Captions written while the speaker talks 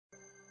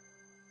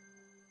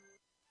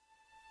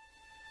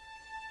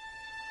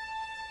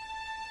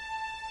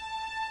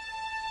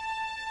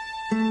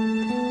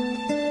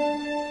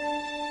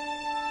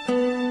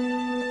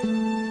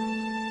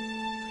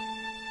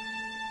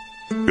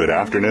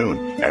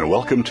afternoon, and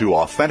welcome to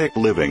Authentic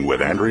Living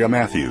with Andrea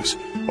Matthews.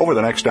 Over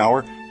the next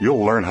hour,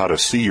 you'll learn how to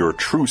see your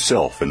true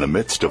self in the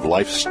midst of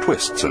life's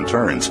twists and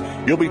turns.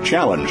 You'll be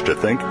challenged to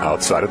think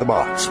outside of the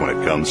box when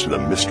it comes to the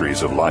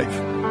mysteries of life.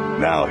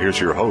 Now, here's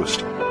your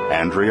host,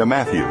 Andrea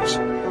Matthews.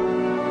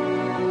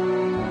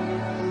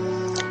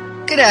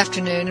 Good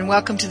afternoon, and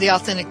welcome to the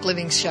Authentic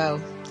Living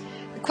Show.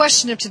 The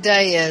question of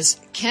today is,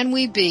 can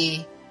we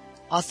be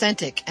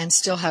authentic and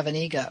still have an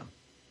ego?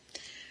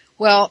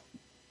 Well,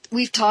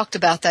 we've talked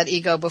about that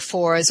ego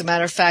before. As a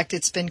matter of fact,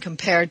 it's been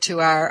compared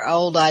to our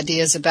old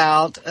ideas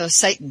about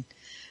Satan.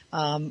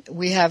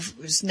 We have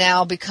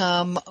now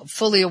become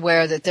fully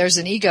aware that there's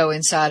an ego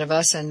inside of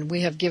us, and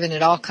we have given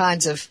it all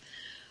kinds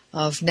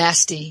of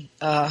nasty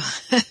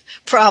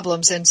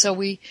problems. And so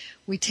we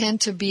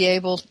tend to be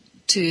able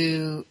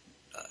to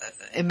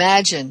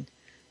imagine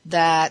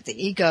that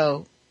the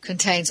ego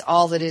contains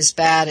all that is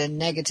bad and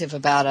negative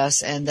about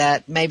us, and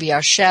that maybe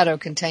our shadow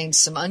contains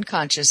some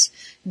unconscious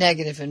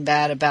negative and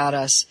bad about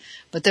us,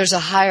 but there's a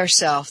higher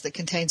self that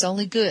contains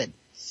only good.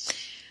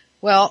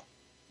 Well,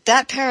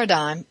 that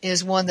paradigm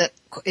is one that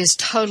is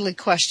totally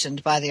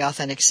questioned by the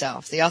authentic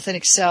self. The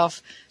authentic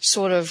self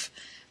sort of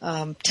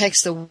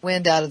takes the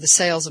wind out of the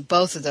sails of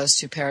both of those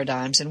two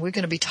paradigms, and we're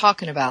going to be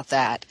talking about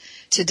that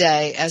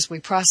today as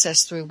we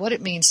process through what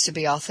it means to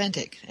be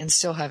authentic and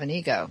still have an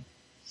ego.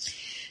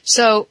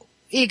 So,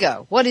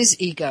 ego. What is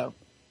ego?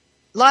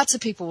 Lots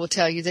of people will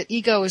tell you that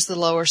ego is the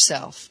lower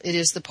self. It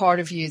is the part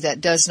of you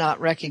that does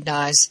not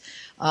recognize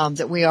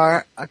that we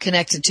are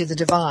connected to the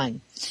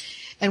divine.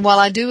 And while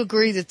I do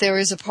agree that there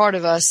is a part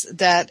of us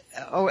that,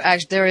 or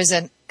actually there is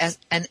an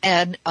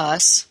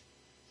us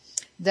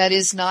that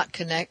is not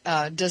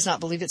does not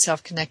believe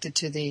itself connected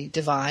to the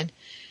divine,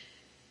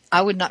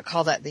 I would not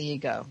call that the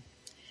ego.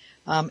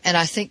 And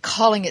I think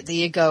calling it the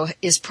ego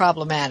is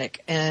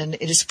problematic, and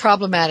it is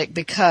problematic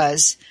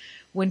because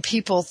when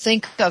people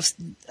think of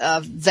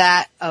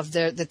that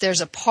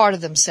there's a part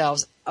of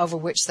themselves over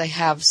which they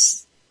have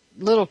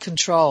little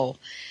control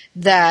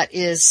that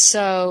is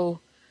so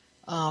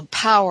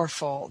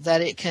powerful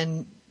that it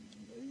can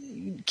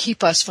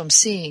keep us from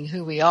seeing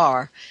who we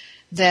are,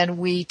 then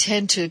we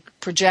tend to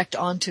project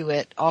onto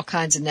it all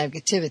kinds of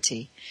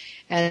negativity.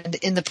 And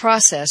in the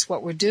process,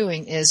 what we're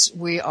doing is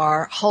we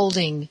are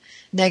holding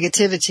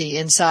negativity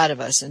inside of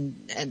us,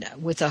 and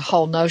with a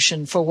whole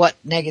notion for what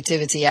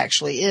negativity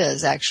actually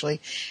is,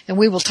 and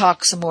we will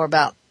talk some more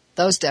about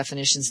those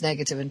definitions,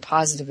 negative and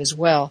positive as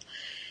well.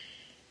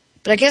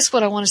 But I guess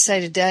what I want to say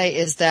today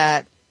is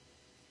that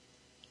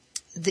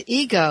the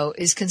ego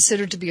is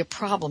considered to be a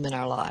problem in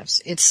our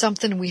lives. It's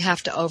something we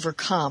have to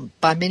overcome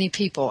by many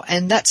people,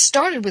 and that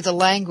started with a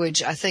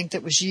language, I think,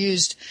 that was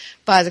used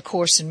by the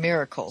Course in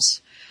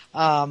Miracles.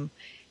 And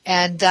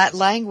that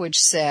language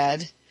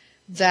said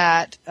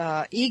that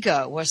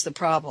ego was the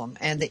problem,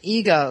 and the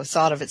ego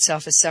thought of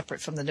itself as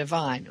separate from the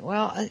divine.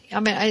 Well, I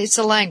mean, it's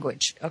a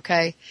language,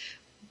 okay?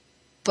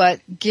 But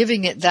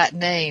giving it that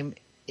name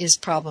is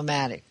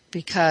problematic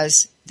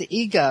because the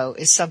ego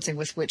is something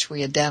with which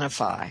we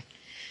identify.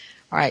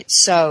 All right,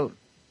 so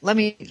let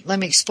me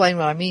explain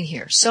what I mean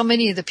here. So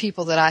many of the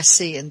people that I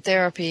see in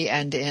therapy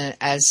and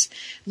as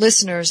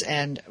listeners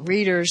and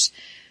readers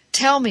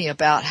tell me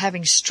about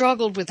having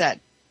struggled with that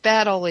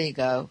bad old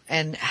ego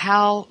and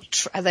how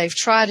they've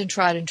tried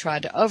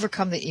to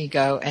overcome the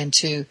ego and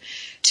to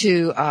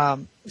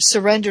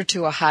surrender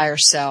to a higher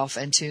self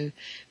and to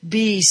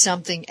be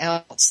something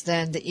else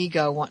than the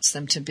ego wants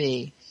them to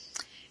be.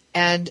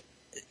 And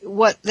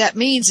what that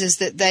means is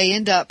that they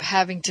end up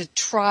having to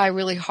try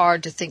really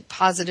hard to think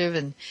positive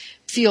and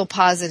feel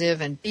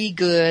positive and be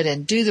good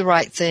and do the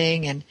right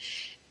thing, and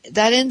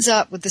that ends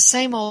up with the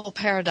same old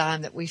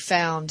paradigm that we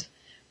found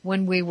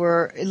when we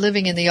were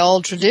living in the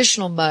old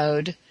traditional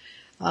mode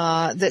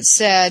that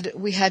said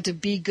we had to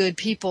be good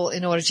people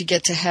in order to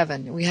get to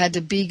heaven. We had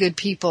to be good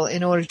people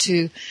in order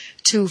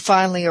to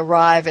finally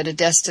arrive at a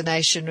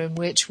destination in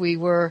which we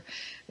were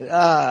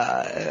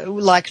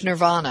like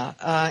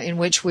nirvana, in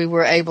which we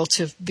were able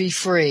to be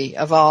free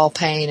of all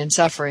pain and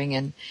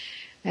suffering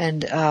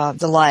and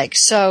the like.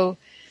 So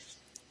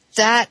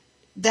that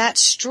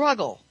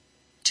struggle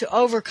to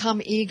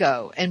overcome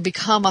ego and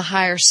become a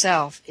higher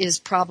self is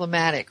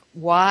problematic.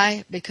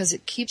 Why? Because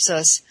it keeps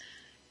us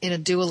in a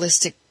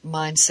dualistic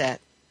mindset.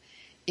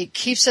 It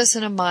keeps us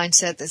in a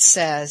mindset that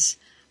says,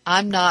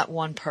 I'm not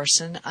one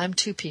person, I'm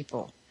two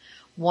people.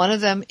 One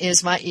of them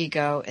is my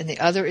ego and the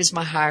other is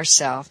my higher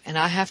self, and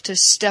I have to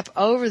step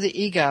over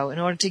the ego in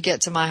order to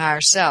get to my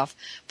higher self.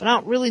 But I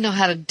don't really know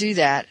how to do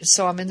that,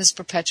 so I'm in this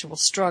perpetual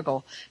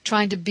struggle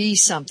trying to be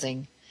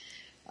something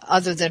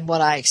other than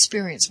what I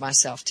experience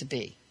myself to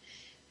be.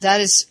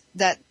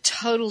 That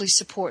totally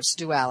supports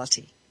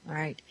duality, all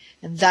right?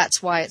 And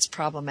that's why it's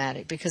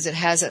problematic, because it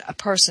has a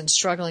person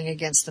struggling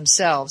against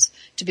themselves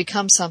to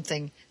become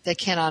something they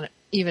cannot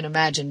even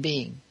imagine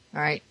being, all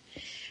right?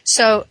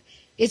 So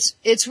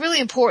it's really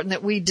important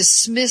that we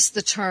dismiss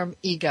the term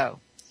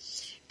ego.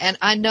 And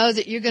I know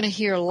that you're going to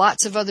hear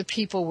lots of other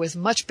people with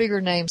much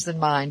bigger names than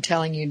mine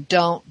telling you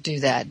don't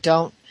do that.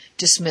 Don't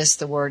dismiss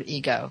the word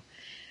ego.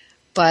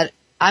 But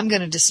I'm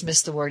going to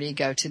dismiss the word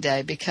ego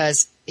today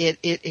because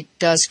it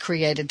does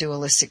create a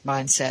dualistic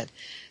mindset.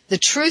 The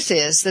truth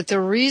is that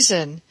the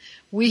reason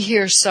we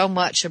hear so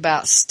much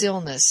about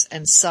stillness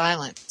and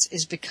silence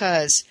is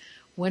because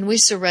when we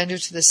surrender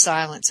to the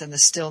silence and the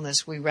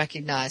stillness, we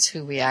recognize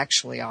who we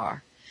actually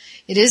are.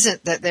 It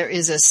isn't that there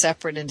is a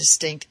separate and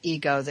distinct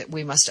ego that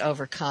we must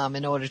overcome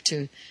in order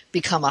to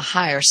become a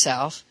higher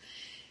self.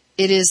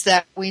 It is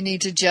that we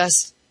need to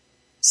just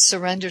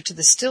surrender to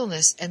the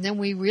stillness, and then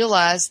we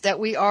realize that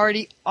we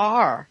already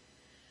are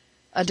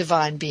a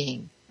divine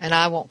being. And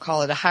I won't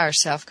call it a higher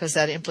self because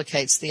that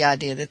implicates the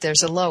idea that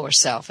there's a lower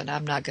self, and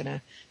I'm not going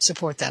to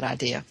support that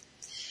idea.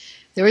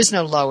 There is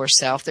no lower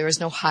self. There is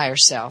no higher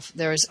self.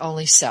 There is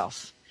only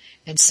self.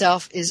 And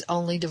self is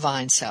only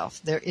divine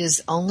self. There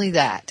is only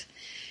that.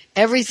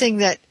 Everything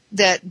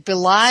that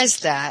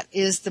belies that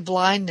is the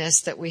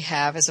blindness that we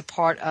have as a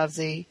part of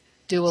the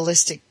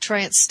dualistic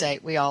trance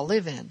state we all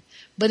live in.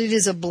 But it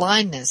is a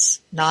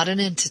blindness, not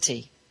an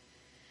entity.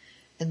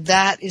 And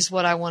that is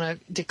what I want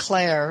to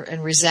declare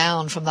and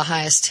resound from the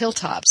highest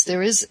hilltops.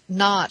 There is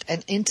not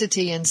an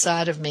entity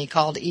inside of me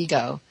called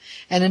ego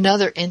and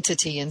another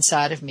entity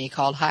inside of me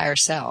called higher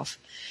self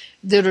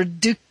that are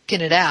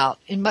duking it out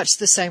in much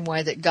the same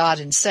way that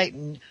God and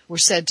Satan were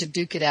said to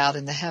duke it out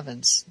in the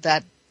heavens.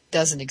 That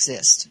doesn't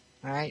exist.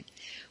 All right.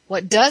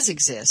 What does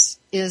exist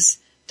is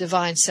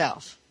divine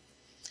self.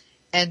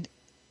 And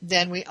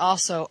then we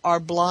also are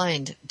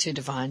blind to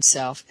divine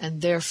self,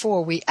 and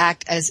therefore we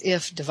act as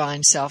if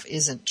divine self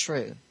isn't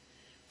true.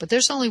 But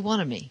there's only one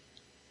of me.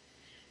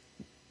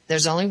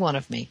 There's only one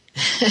of me.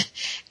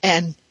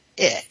 and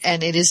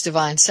it is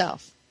divine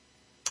self.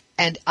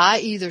 And I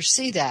either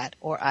see that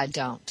or I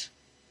don't.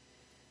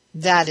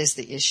 That is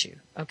the issue.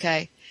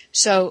 Okay?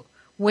 So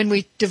when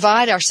we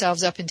divide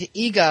ourselves up into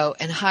ego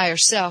and higher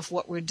self,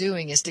 what we're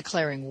doing is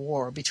declaring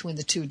war between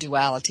the two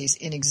dualities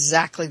in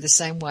exactly the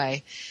same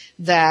way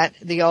that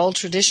the old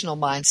traditional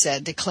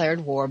mindset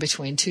declared war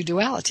between two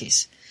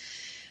dualities.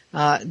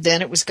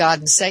 Then it was God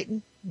and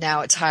Satan.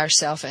 Now it's higher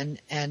self and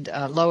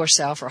lower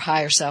self, or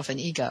higher self and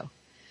ego.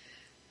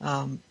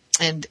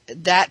 And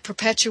that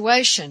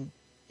perpetuation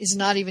is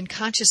not even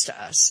conscious to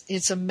us.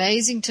 It's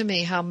amazing to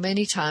me how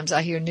many times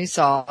I hear New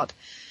Thought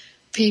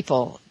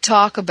people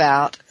talk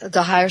about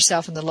the higher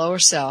self and the lower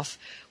self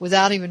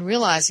without even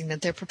realizing that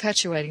they're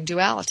perpetuating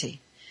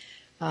duality.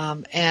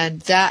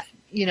 And that,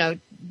 can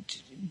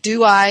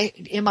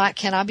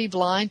I be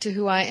blind to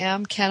who I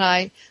am? Can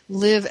I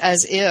live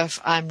as if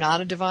I'm not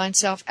a divine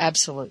self?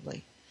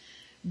 Absolutely.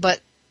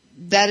 But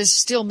that is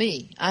still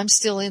me. I'm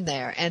still in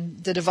there.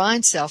 And the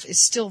divine self is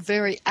still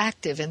very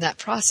active in that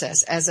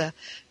process as a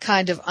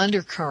kind of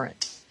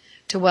undercurrent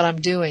to what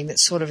I'm doing that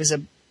sort of is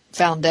a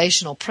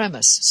foundational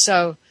premise.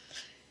 So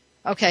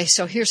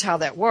here's how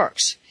that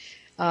works.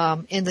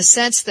 In the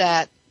sense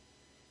that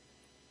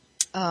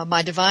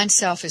my divine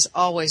self is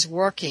always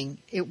working.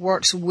 It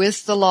works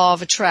with the law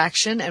of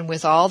attraction and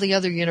with all the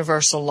other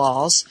universal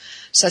laws,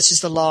 such as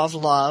the law of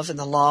love and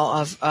the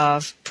law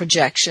of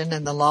projection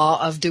and the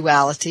law of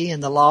duality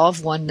and the law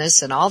of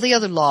oneness and all the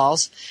other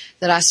laws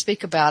that I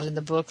speak about in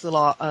the book, the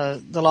law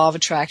of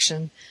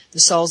attraction, the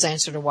soul's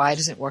answer to why it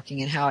isn't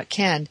working and how it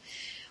can.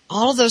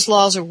 All of those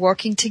laws are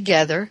working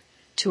together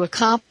to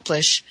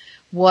accomplish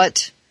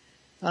what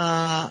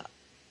the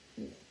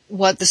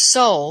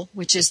soul,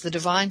 which is the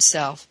divine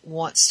self,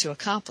 wants to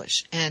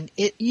accomplish. And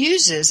it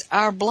uses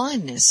our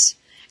blindness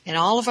and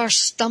all of our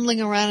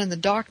stumbling around in the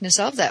darkness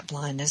of that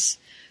blindness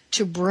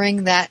to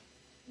bring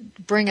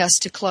us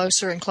to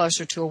closer and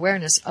closer to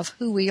awareness of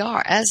who we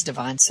are as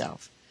divine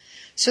self.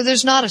 So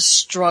there's not a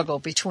struggle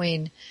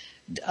between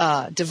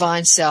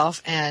divine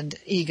self and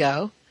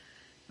ego,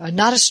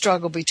 not a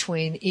struggle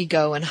between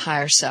ego and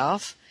higher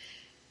self.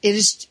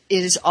 It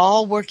is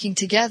all working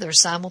together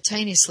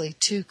simultaneously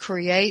to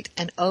create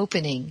an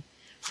opening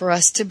for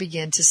us to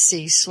begin to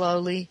see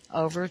slowly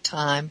over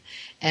time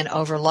and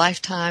over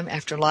lifetime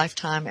after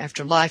lifetime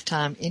after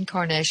lifetime,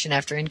 incarnation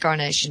after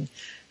incarnation,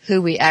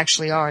 who we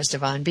actually are as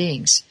divine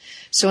beings.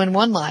 So in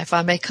one life,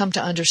 I may come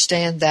to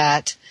understand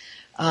that,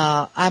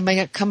 I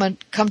may come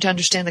to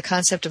understand the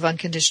concept of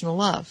unconditional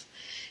love.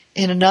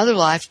 In another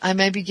life, I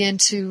may begin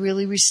to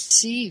really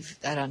receive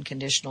that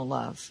unconditional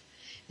love.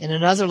 In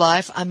another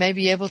life, I may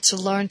be able to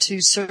learn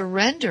to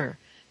surrender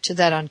to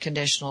that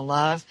unconditional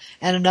love.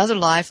 And another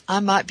life, I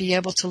might be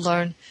able to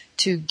learn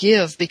to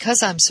give,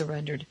 because I'm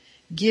surrendered,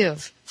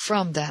 give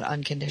from that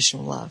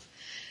unconditional love.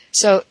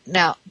 So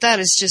now, that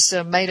is just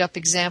a made-up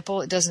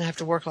example. It doesn't have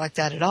to work like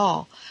that at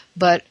all.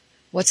 But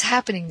what's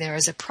happening there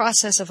is a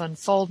process of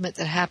unfoldment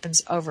that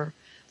happens over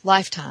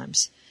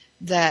lifetimes,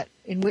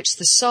 in which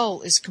the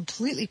soul is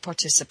completely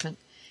participant,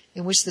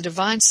 in which the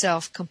divine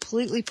self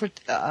completely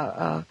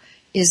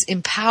is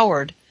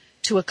empowered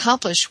to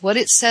accomplish what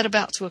it set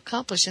about to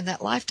accomplish in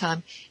that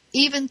lifetime,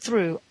 even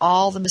through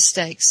all the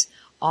mistakes,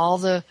 all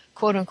the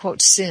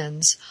quote-unquote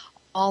sins,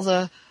 all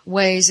the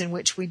ways in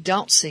which we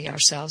don't see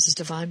ourselves as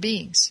divine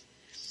beings.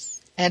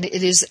 And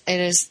it is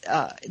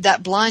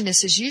that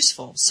blindness is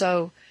useful.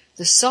 So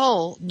the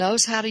soul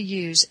knows how to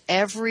use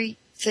every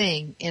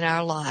everything in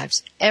our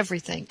lives,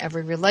 everything,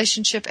 every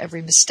relationship,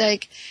 every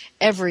mistake,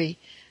 every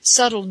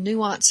subtle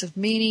nuance of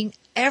meaning,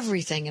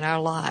 everything in our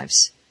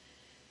lives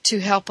to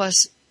help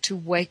us to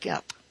wake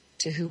up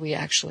to who we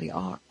actually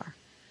are.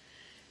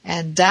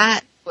 And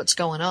that's what's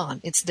going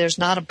on. There's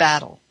not a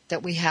battle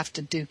that we have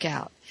to duke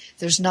out.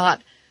 There's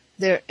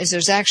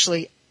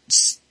actually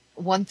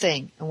one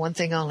thing and one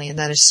thing only, and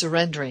that is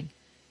surrendering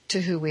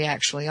to who we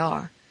actually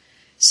are.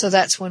 So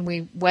that's when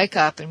we wake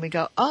up and we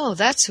go, oh,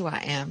 that's who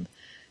I am.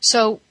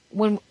 So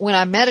when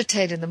I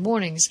meditate in the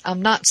mornings,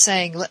 I'm not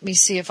saying, let me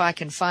see if I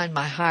can find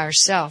my higher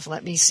self.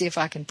 Let me see if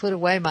I can put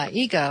away my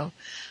ego.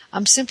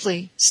 I'm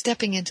simply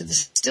stepping into the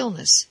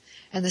stillness,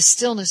 and the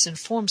stillness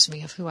informs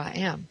me of who I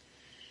am.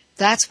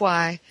 That's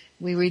why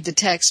we read the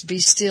text, be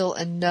still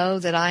and know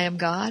that I am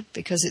God,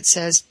 because it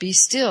says be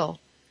still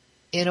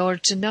in order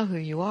to know who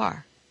you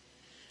are.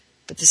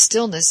 But the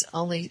stillness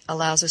only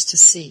allows us to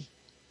see.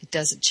 It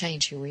doesn't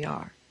change who we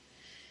are.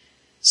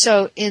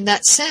 So in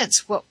that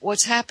sense,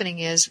 what's happening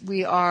is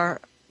we are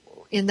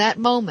in that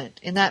moment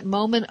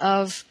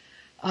of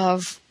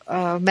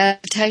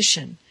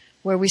meditation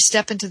where we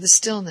step into the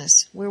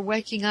stillness, we're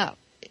waking up.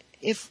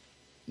 If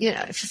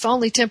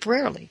only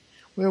temporarily,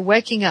 we're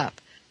waking up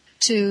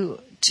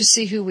to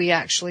see who we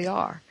actually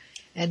are.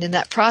 And in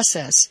that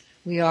process,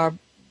 we are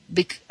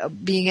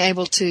being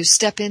able to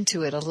step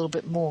into it a little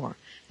bit more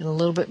and a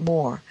little bit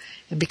more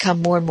and become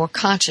more and more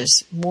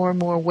conscious, more and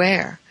more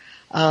aware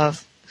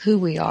of who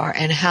we are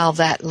and how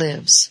that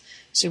lives.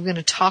 So we're going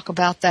to talk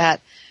about that,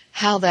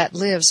 how that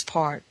lives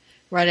part,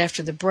 right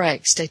after the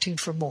break. Stay tuned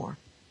for more.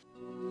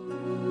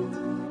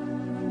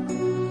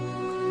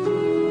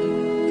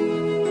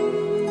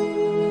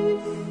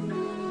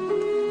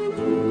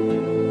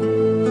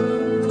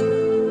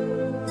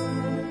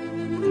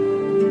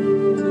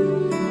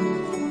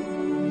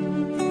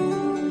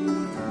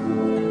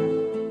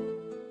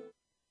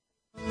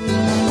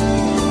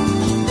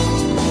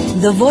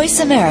 The Voice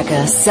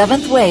America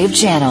 7th Wave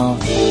Channel.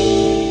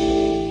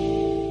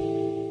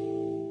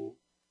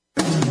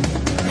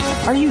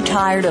 Are you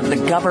tired of the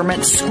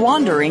government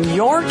squandering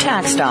your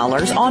tax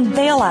dollars on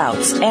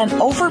bailouts and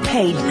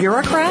overpaid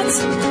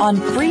bureaucrats? On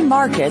Free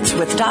Markets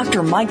with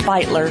Dr. Mike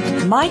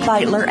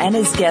Beitler and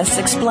his guests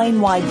explain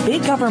why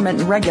big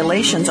government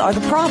regulations are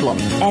the problem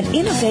and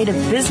innovative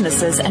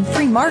businesses and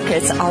free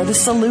markets are the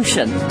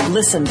solution.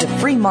 Listen to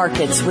Free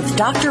Markets with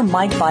Dr.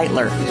 Mike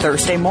Beitler,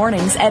 Thursday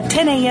mornings at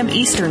 10 a.m.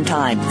 Eastern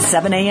Time,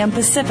 7 a.m.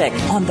 Pacific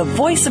on the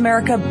Voice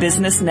America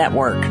Business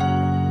Network.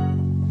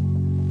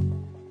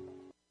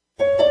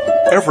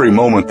 Every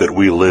moment that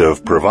we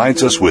live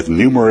provides us with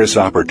numerous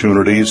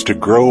opportunities to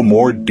grow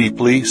more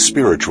deeply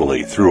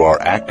spiritually through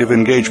our active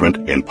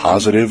engagement in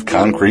positive,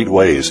 concrete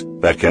ways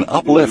that can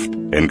uplift,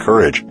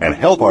 encourage, and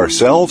help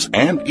ourselves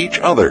and each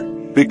other.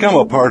 Become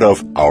a part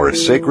of Our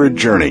Sacred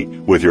Journey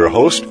with your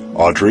host,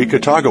 Audrey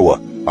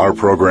Katagawa. Our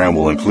program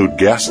will include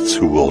guests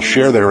who will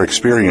share their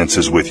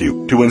experiences with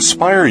you to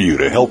inspire you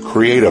to help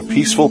create a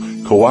peaceful,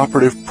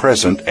 cooperative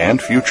present and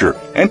future,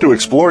 and to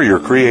explore your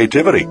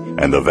creativity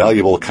and the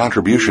valuable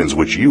contributions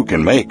which you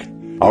can make.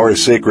 Our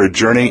Sacred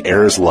Journey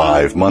airs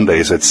live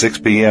Mondays at 6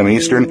 p.m.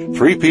 Eastern,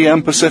 3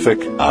 p.m. Pacific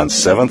on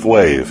 7th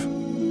Wave.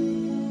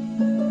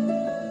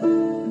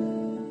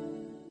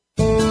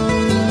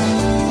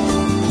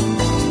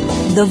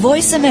 The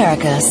Voice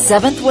America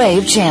 7th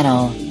Wave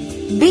Channel.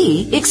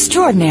 Be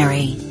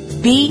extraordinary.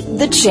 Be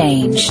the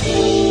change.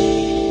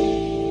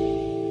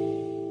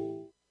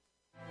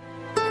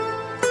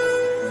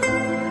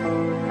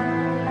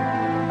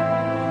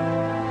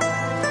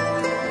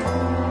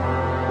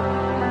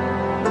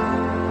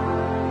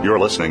 You're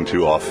listening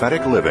to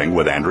Authentic Living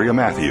with Andrea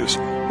Matthews.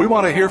 We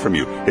want to hear from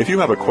you. If you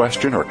have a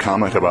question or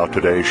comment about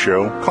today's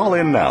show, call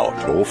in now,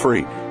 toll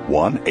free,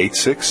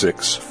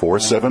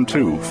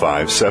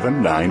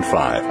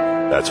 1-866-472-5795.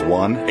 That's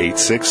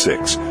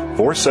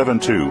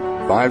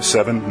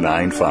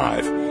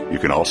 1-866-472-5795. You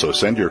can also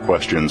send your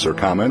questions or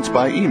comments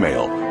by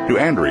email to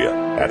Andrea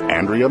at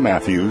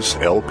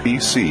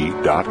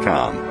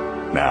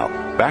AndreaMatthewsLPC.com.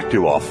 Now, back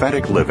to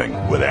Authentic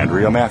Living with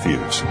Andrea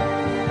Matthews.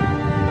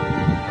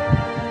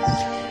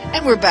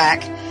 And we're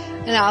back.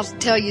 And I'll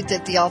tell you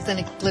that the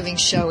Authentic Living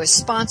Show is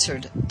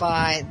sponsored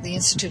by the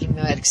Institute of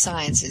Noetic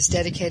Sciences,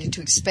 dedicated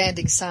to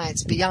expanding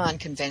science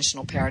beyond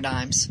conventional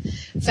paradigms.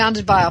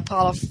 Founded by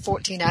Apollo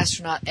 14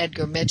 astronaut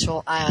Edgar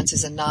Mitchell, IONS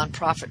is a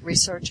nonprofit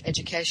research,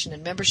 education,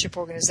 and membership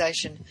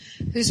organization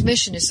whose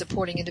mission is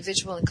supporting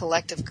individual and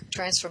collective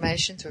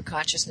transformation through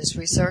consciousness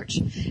research,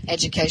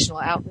 educational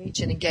outreach,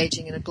 and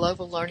engaging in a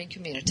global learning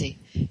community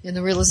in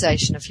the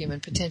realization of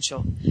human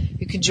potential.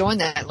 You can join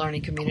that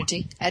learning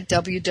community at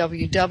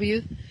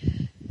www.noetic.org.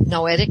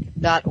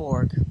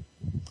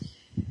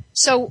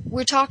 So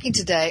we're talking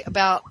today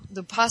about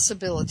the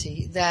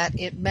possibility that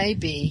it may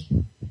be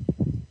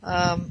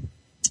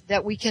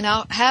that we can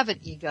have an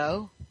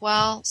ego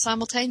while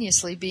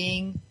simultaneously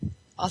being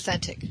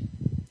authentic.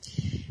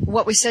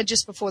 What we said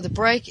just before the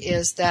break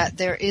is that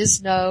there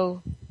is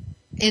no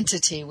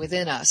entity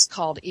within us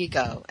called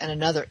ego and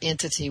another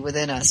entity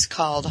within us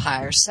called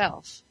higher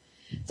self.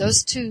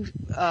 Those two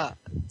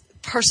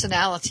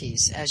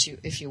personalities,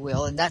 if you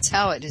will, and that's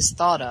how it is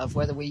thought of,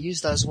 whether we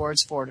use those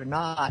words for it or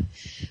not.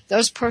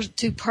 Those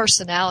two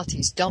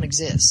personalities don't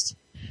exist.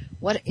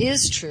 What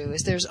is true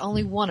is there's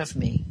only one of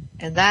me,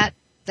 and that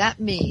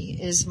me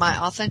is my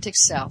authentic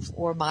self,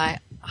 or my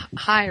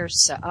higher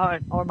self,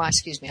 or my,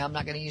 I'm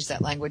not going to use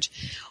that language,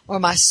 or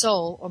my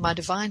soul, or my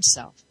divine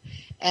self.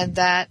 And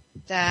that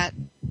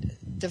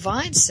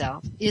divine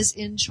self is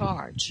in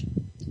charge,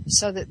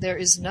 so that there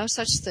is no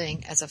such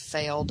thing as a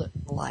failed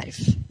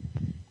life.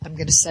 I'm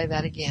going to say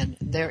that again.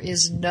 There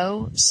is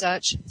no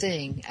such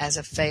thing as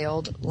a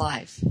failed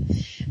life.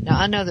 Now,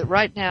 I know that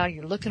right now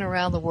you're looking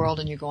around the world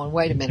and you're going,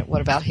 wait a minute,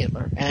 what about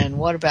Hitler? And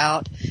what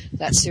about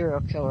that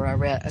serial killer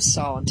I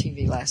saw on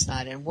TV last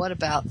night? And what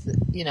about,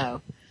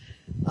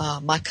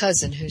 my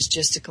cousin who's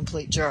just a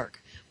complete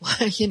jerk?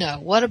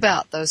 What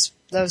about those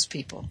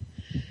people?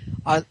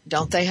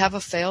 Don't they have a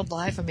failed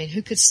life? I mean,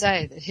 who could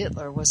say that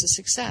Hitler was a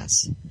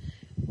success?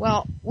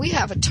 Well, we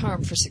have a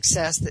term for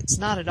success that's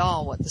not at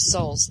all what the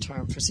soul's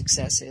term for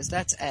success is.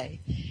 That's A.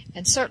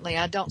 And certainly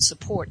I don't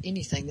support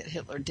anything that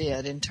Hitler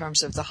did in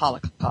terms of the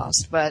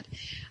Holocaust, but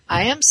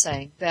I am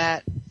saying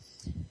that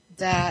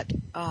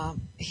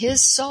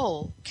his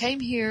soul came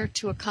here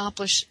to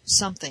accomplish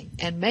something,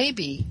 and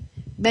maybe,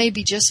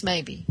 just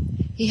maybe,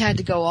 he had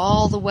to go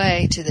all the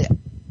way to the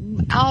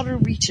outer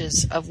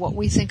reaches of what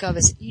we think of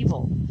as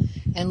evil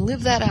and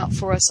live that out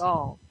for us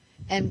all,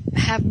 and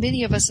have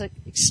many of us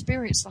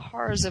experience the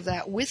horrors of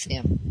that with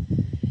him,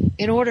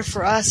 in order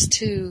for us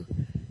to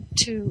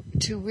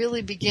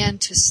really begin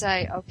to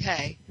say,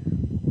 okay,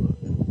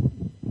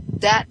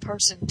 that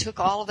person took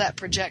all of that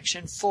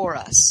projection for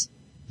us,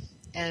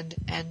 and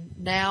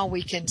now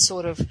we can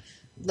sort of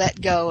let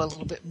go a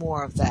little bit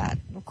more of that.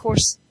 Of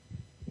course,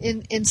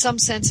 in some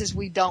senses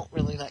we don't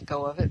really let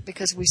go of it,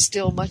 because we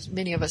still,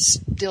 many of us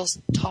still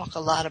talk a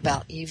lot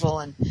about evil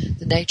and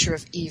the nature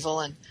of evil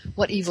and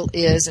what evil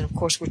is, and of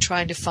course we're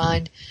trying to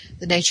find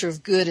the nature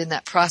of good in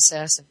that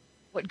process and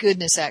what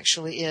goodness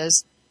actually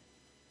is.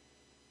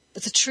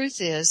 But the truth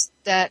is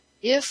that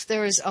if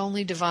there is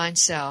only divine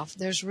self,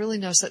 there's really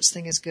no such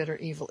thing as good or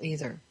evil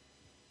either.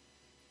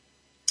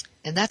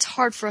 And that's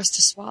hard for us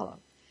to swallow.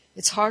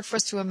 It's hard for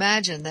us to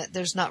imagine that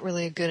there's not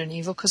really a good and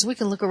evil, because we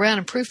can look around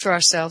and prove to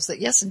ourselves that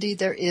yes, indeed,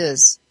 there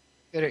is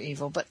good or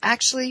evil. But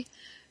actually,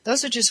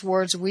 those are just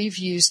words we've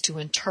used to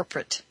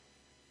interpret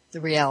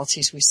the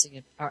realities we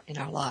see in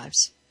our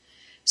lives.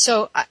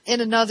 So in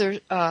another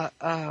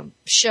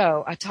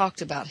show, I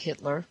talked about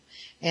Hitler,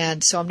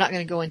 and so I'm not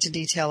going to go into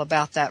detail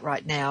about that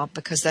right now,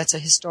 because that's a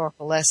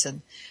historical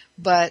lesson.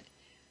 But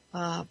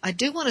I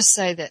do want to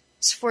say that,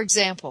 for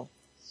example,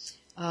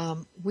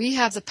 we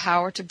have the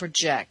power to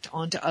project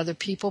onto other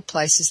people,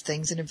 places,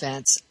 things, and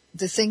events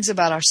the things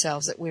about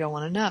ourselves that we don't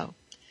want to know.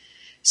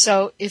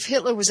 So if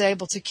Hitler was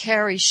able to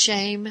carry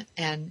shame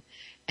and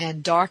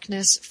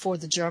darkness for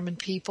the German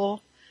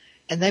people,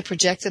 and they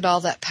projected all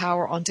that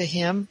power onto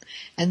him,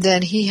 and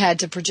then he had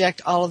to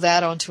project all of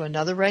that onto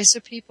another race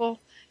of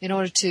people in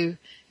order to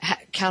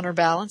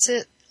counterbalance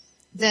it,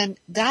 then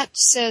that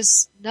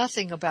says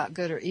nothing about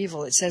good or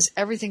evil. It says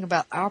everything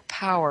about our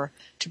power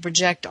to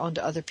project onto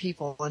other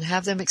people and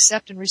have them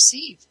accept and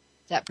receive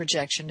that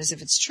projection as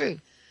if it's true.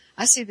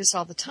 I see this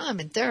all the time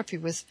in therapy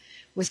with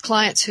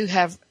clients who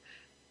have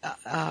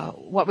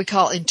what we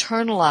call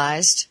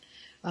internalized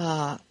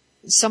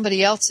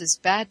somebody else's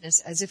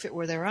badness as if it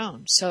were their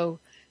own. So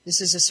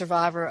this is a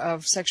survivor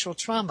of sexual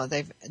trauma.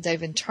 They've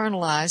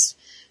internalized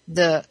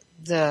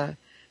the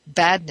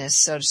badness,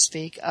 so to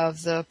speak,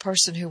 of the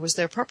person who was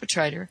their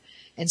perpetrator,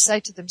 and say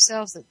to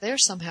themselves that they're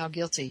somehow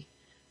guilty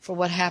for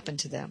what happened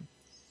to them.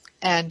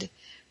 And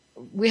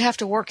we have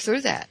to work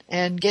through that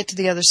and get to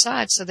the other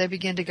side, so they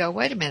begin to go,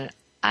 wait a minute,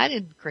 I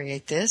didn't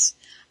create this.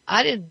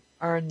 I didn't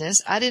earn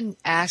this. I didn't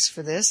ask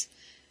for this.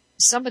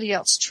 Somebody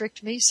else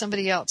tricked me.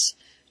 Somebody else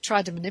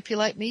tried to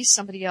manipulate me.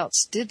 Somebody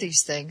else did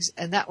these things,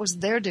 and that was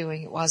their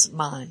doing. It wasn't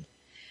mine.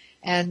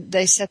 And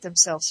they set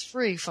themselves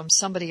free from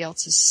somebody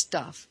else's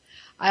stuff.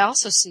 I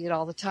also see it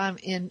all the time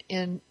in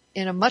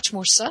a much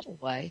more subtle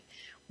way,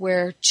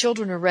 where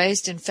children are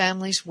raised in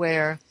families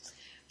where,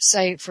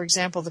 say, for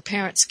example, the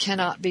parents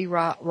cannot be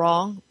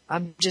wrong.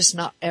 I'm just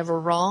not ever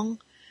wrong.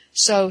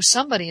 So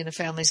somebody in the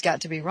family's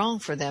got to be wrong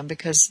for them,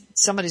 because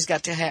somebody's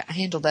got to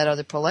handle that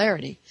other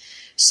polarity.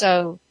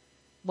 So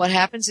what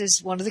happens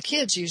is one of the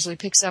kids usually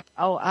picks up,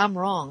 oh, I'm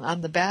wrong.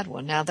 I'm the bad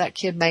one. Now that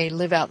kid may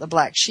live out the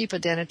black sheep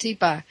identity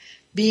by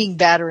being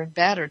badder and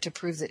badder to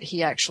prove that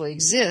he actually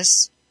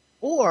exists,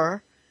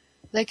 or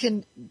they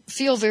can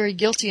feel very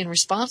guilty and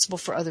responsible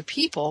for other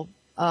people,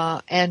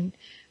 and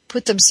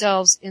put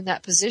themselves in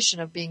that position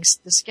of being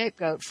the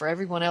scapegoat for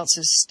everyone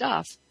else's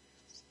stuff.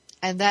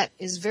 And that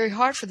is very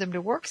hard for them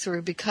to work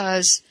through,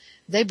 because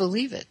they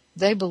believe it.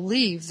 They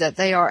believe that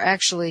they are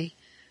actually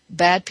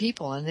bad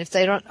people, and if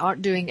they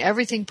aren't doing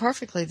everything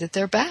perfectly, that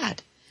they're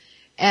bad.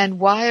 And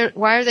why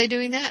are they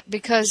doing that?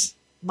 Because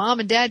mom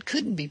and dad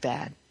couldn't be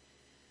bad,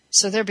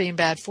 so they're being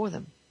bad for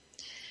them.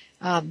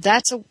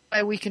 That's a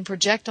way we can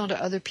project onto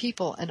other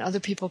people, and other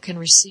people can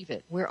receive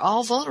it. We're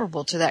all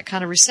vulnerable to that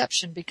kind of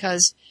reception,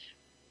 because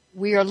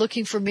we are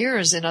looking for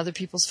mirrors in other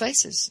people's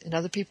faces, in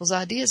other people's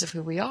ideas of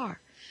who we are.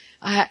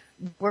 I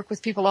work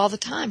with people all the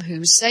time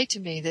who say to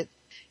me that,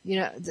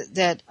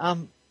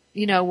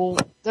 well,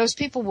 those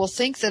people will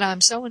think that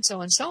I'm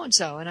so-and-so and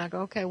so-and-so. And I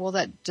go, okay,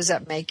 well, does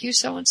that make you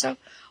so-and-so?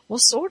 Well,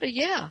 sort of,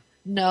 yeah.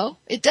 No,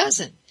 it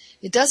doesn't.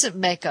 It doesn't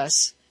make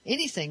us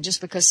anything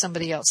just because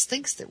somebody else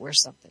thinks that we're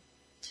something.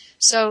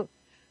 So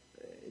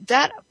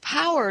that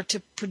power to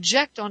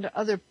project onto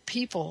other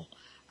people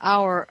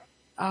our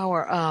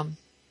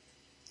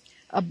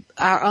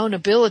own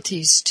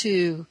abilities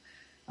to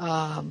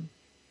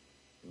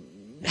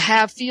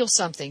feel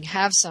something,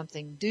 have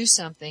something, do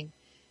something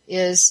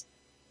is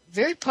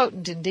very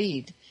potent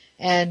indeed.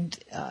 And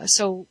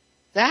so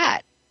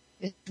that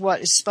is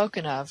what is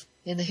spoken of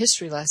in the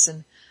history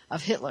lesson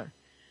of Hitler.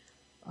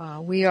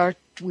 We are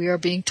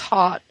being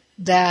taught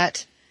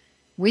that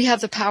we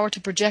have the power to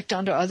project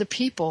onto other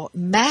people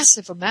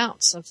massive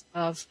amounts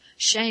of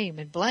shame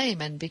and blame,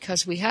 and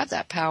because we have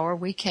that power,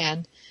 we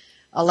can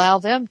allow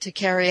them to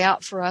carry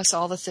out for us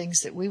all the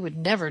things that we would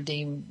never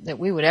deem that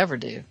we would ever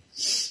do.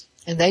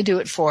 And they do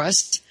it for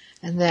us,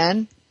 and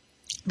then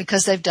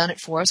because they've done it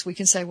for us, we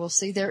can say, well,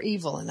 see, they're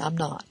evil and I'm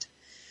not.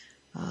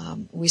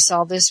 We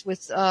saw this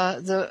with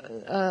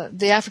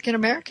the African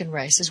American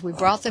race as we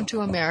brought them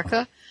to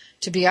America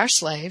to be our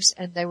slaves,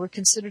 and they were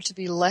considered to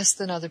be less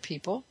than other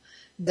people.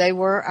 They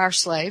were our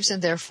slaves,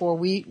 and therefore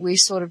we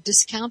sort of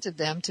discounted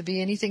them to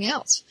be anything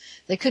else.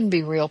 They couldn't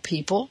be real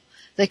people.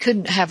 They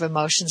couldn't have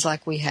emotions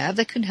like we have.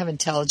 They couldn't have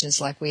intelligence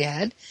like we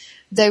had.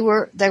 They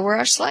were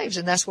our slaves,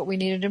 and that's what we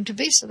needed them to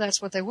be, so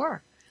that's what they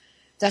were.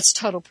 That's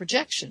total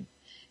projection.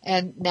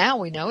 And now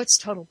we know it's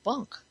total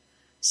bunk.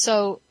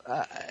 So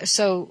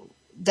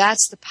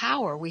that's the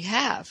power we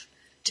have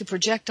to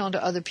project onto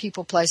other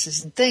people,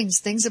 places, and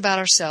things about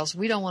ourselves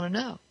we don't want to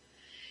know.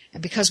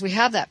 And because we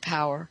have that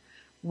power,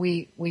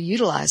 we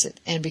utilize it.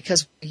 And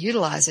because we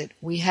utilize it,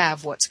 we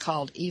have what's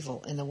called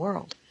evil in the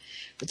world.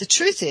 But the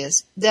truth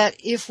is that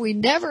if we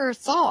never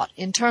thought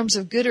in terms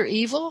of good or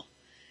evil,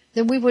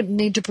 then we wouldn't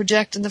need to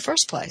project in the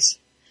first place.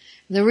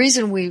 The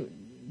reason we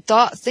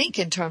think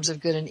in terms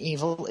of good and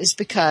evil is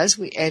because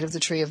we ate of the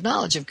tree of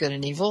knowledge of good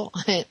and evil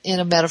in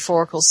a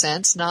metaphorical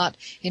sense, not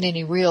in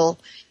any real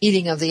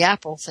eating of the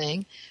apple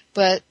thing,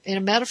 but in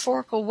a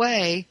metaphorical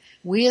way,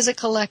 we as a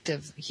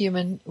collective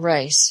human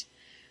race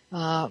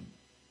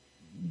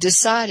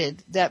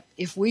decided that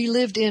if we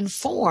lived in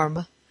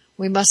form,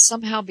 we must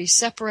somehow be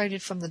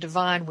separated from the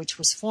divine, which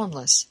was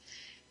formless.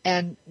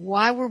 And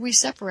why were we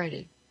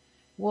separated?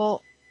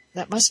 Well,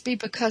 that must be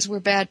because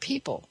we're bad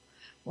people.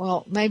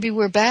 Well, maybe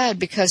we're bad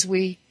because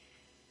the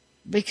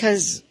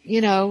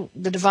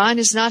divine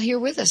is not here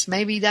with us.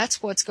 Maybe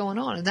that's what's going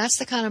on. And that's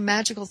the kind of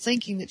magical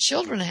thinking that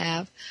children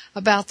have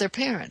about their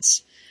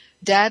parents.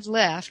 Dad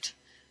left,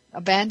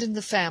 abandoned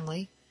the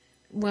family.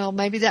 Well,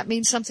 maybe that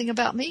means something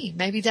about me.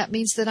 Maybe that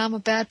means that I'm a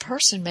bad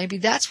person. Maybe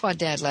that's why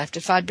Dad left.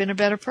 If I'd been a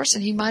better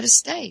person, he might have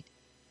stayed.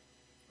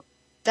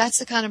 That's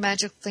the kind of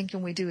magical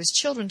thinking we do as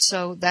children.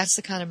 So that's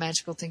the kind of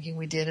magical thinking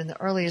we did in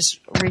the earliest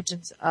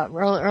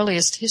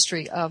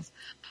history of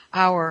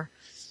our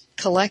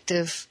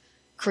collective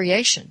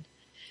creation.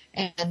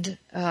 And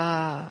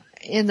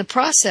in the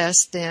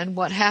process, then,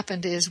 what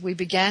happened is we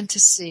began to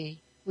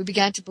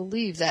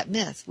believe that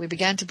myth. We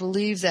began to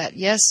believe that,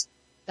 yes,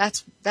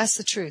 that's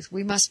the truth.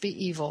 We must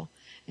be evil.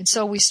 And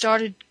so we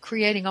started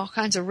creating all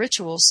kinds of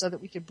rituals so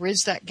that we could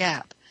bridge that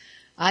gap.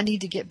 I need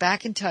to get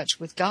back in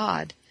touch with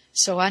God,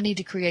 so I need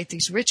to create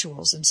these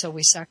rituals. And so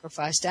we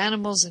sacrificed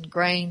animals and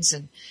grains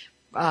and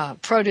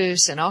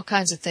produce and all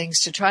kinds of things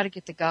to try to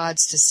get the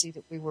gods to see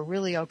that we were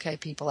really okay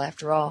people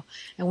after all,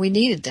 and we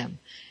needed them.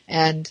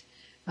 And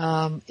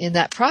in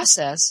that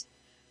process,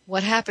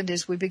 what happened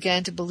is we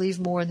began to believe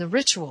more in the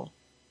ritual,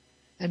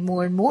 and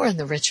more in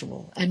the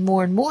ritual, and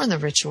more in the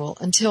ritual,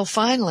 until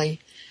finally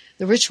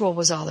the ritual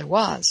was all there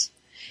was.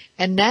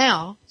 And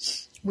now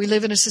we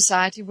live in a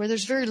society where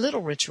there's very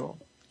little ritual.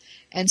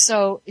 And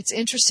so it's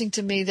interesting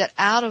to me that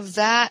out of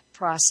that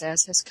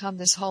process has come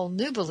this whole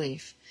new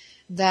belief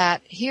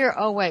that here,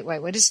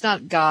 wait, it's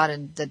not God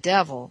and the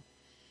devil.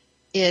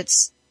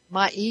 It's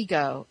my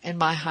ego and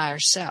my higher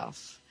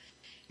self.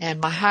 And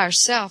my higher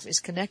self is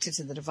connected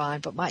to the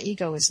divine, but my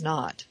ego is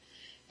not.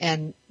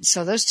 And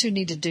so those two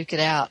need to duke it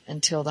out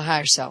until the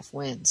higher self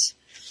wins.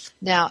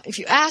 Now, if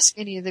you ask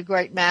any of the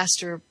great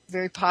master,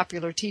 very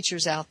popular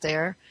teachers out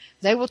there,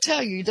 they will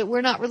tell you that we're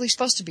not really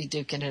supposed to be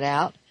duking it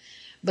out.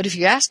 But if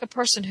you ask a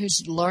person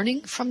who's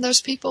learning from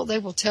those people, they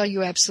will tell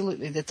you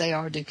absolutely that they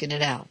are duking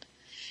it out.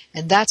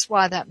 And that's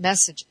why that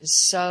message is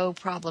so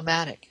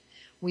problematic.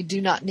 We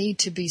do not need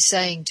to be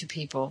saying to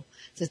people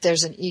that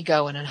there's an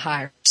ego and a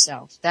higher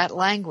self. That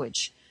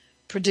language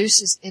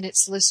produces in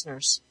its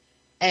listeners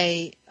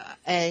an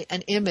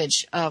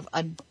image of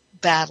a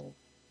battle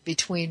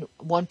between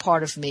one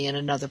part of me and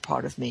another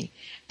part of me,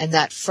 and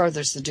that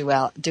furthers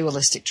the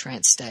dualistic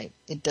trance state.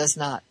 It does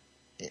not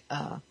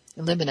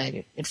eliminate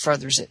it. It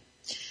furthers it.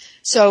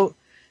 So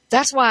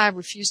that's why I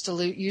refuse to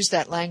use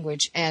that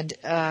language, and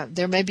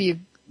there may be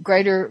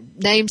greater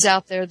names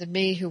out there than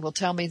me who will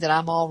tell me that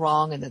I'm all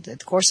wrong and that the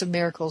Course of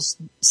Miracles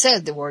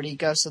said the word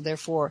ego, so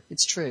therefore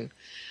it's true.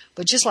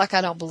 But just like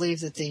I don't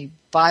believe that the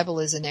Bible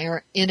is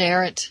an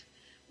inerrant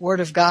Word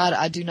of God,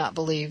 I do not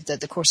believe that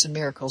the Course in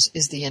Miracles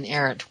is the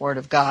inerrant Word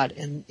of God.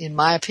 And in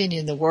my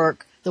opinion, the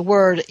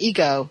word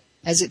ego,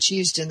 as it's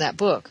used in that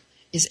book,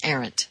 is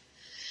errant.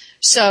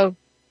 So,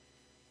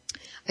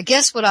 I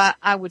guess what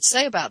I would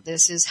say about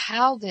this is,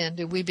 how then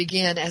do we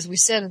begin, as we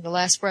said in the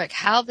last break,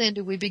 how then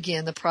do we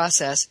begin the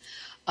process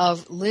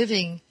of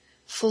living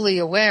fully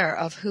aware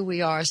of who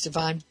we are as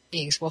divine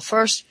beings? Well,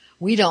 first,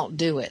 we don't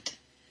do it.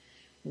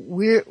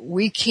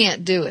 We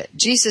can't do it.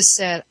 Jesus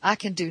said, I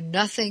can do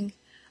nothing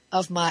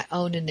of my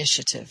own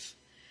initiative.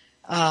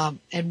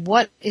 And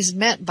what is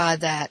meant by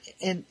that,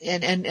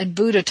 and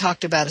Buddha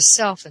talked about a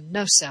self and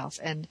no self,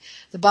 and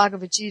the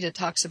Bhagavad Gita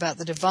talks about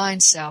the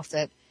divine self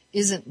that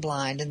isn't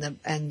blind, and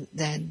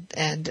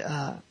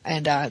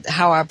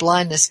how our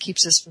blindness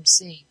keeps us from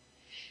seeing.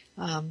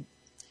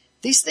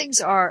 These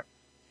things are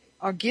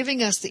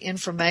giving us the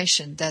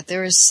information that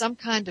there is some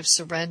kind of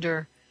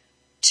surrender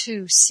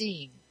to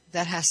seeing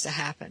that has to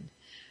happen.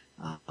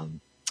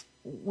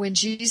 When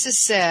Jesus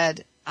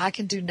said, I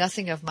can do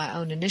nothing of my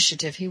own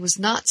initiative, he was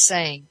not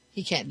saying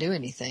he can't do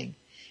anything.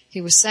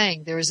 He was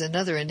saying there is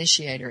another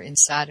initiator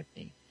inside of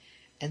me.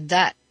 And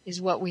that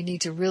is what we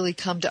need to really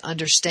come to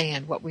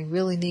understand. What we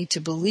really need to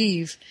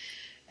believe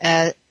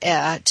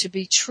to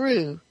be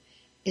true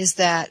is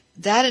that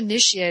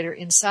initiator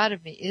inside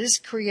of me is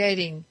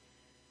creating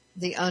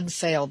the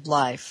unfailed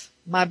life.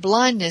 My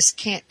blindness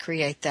can't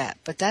create that,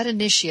 but that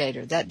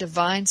initiator, that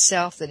divine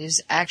self that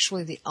is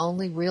actually the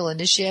only real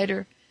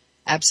initiator,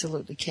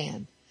 absolutely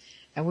can.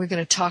 And we're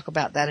going to talk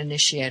about that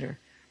initiator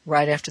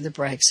right after the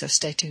break, so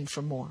stay tuned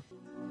for more.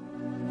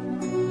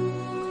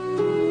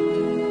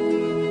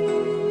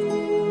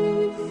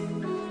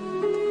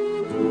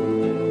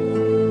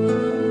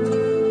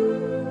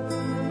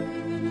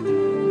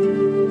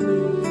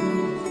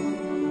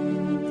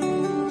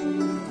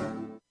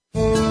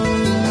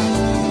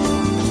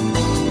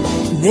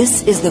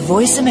 This is the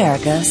Voice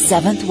America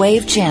 7th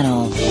Wave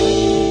Channel.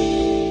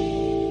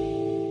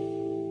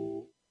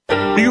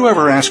 Do you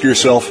ever ask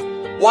yourself,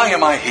 why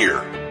am I here?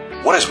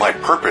 What is my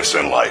purpose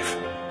in life?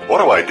 What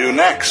do I do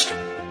next?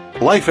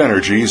 Life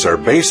energies are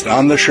based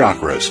on the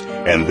chakras,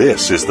 and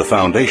this is the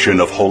foundation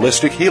of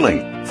holistic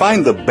healing.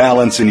 Find the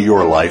balance in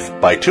your life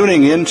by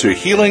tuning in to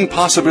Healing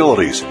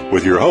Possibilities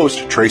with your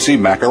host, Tracy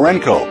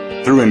Makarenko.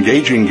 Through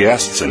engaging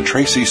guests and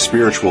Tracy's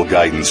spiritual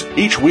guidance,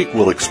 each week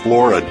we'll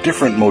explore a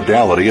different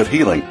modality of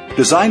healing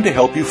designed to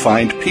help you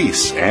find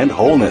peace and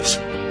wholeness.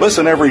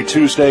 Listen every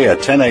Tuesday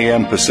at 10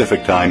 a.m.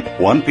 Pacific Time,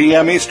 1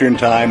 p.m. Eastern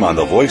Time on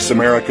the Voice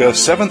America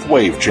 7th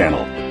Wave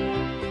Channel.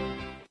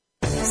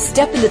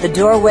 Step into the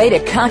doorway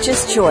to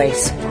conscious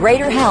choice,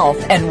 greater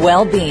health, and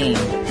well-being.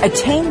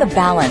 Attain the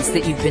balance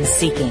that you've been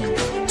seeking.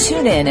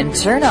 Tune in and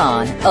turn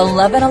on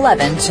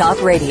 1111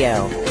 Talk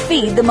Radio.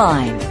 Feed the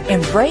mind.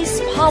 Embrace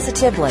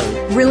positively.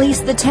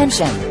 Release the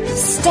tension.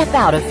 Step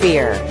out of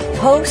fear.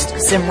 Host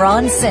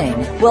Simran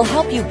Singh will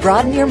help you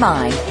broaden your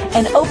mind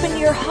and open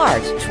your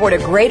heart toward a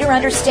greater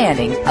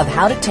understanding of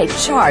how to take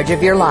charge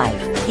of your life.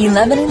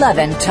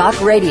 1111 Talk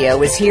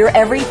Radio is here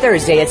every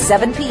Thursday at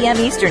 7 p.m.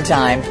 Eastern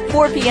Time,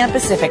 4 p.m.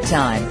 Pacific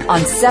Time on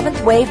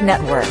 7th Wave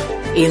Network.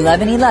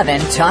 1111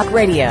 Talk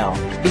Radio,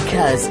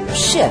 because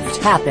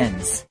shift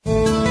happens.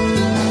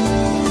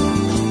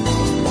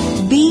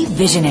 Be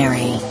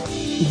visionary.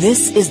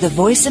 This is the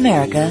Voice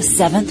America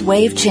 7th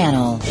Wave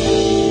Channel.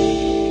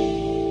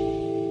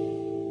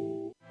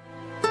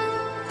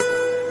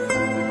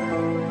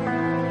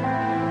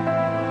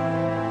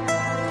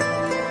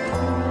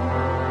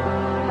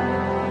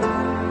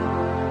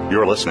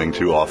 You're listening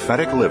to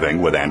Authentic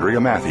Living with Andrea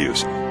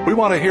Matthews. We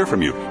want to hear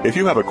from you. If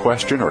you have a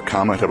question or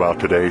comment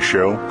about today's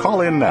show, call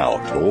in now,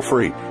 toll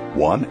free,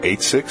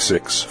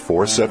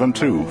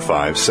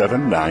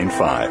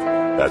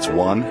 1-866-472-5795. That's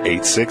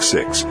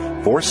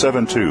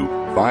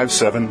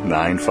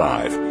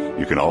 1-866-472-5795.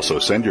 You can also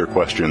send your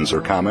questions or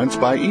comments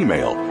by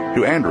email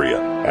to Andrea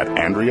at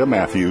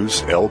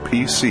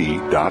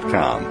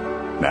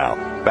AndreaMatthewsLPC.com. Now,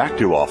 back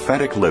to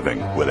Authentic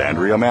Living with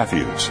Andrea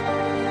Matthews.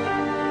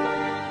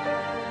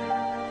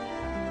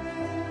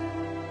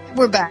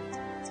 We're back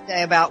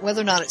today about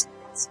whether or not it's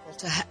possible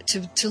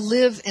to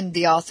live in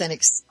the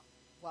authentic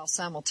while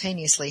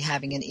simultaneously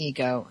having an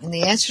ego. And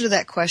the answer to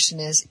that question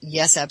is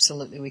yes,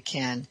 absolutely we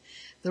can.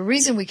 The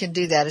reason we can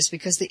do that is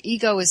because the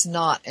ego is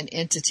not an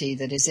entity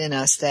that is in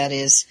us that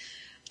is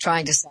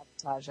trying to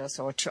sabotage us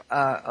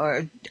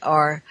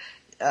or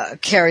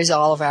carries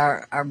all of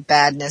our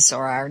badness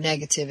or our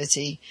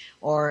negativity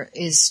or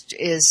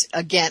is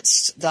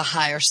against the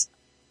higher self.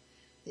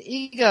 The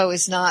ego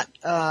is not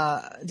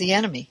the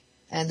enemy.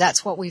 And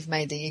that's what we've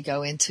made the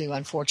ego into,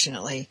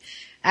 unfortunately.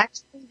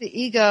 Actually,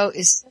 the ego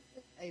is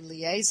simply a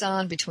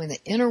liaison between the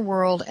inner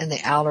world and the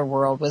outer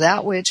world,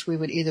 without which we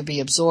would either be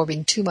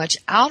absorbing too much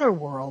outer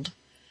world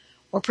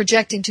or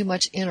projecting too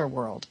much inner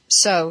world.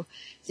 So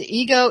the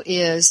ego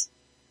is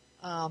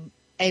a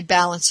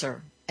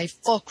balancer,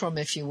 fulcrum,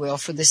 if you will,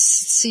 for this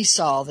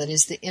seesaw that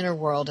is the inner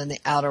world and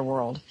the outer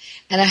world.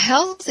 And a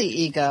healthy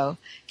ego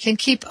can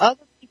keep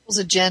other people's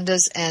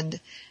agendas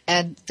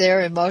and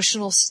their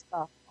emotional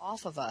stuff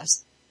off of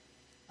us,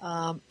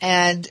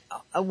 and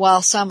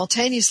while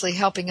simultaneously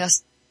helping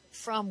us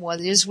from what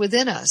is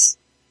within us,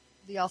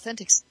 the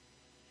authentic.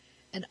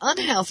 An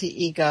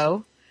unhealthy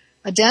ego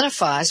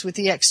identifies with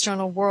the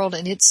external world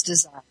and its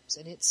desires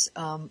and its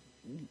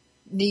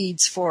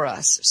needs for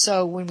us.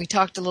 So when we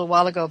talked a little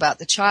while ago about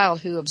the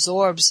child who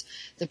absorbs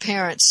the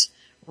parents'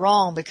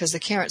 wrong because the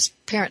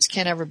parents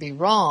can't ever be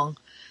wrong,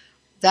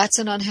 that's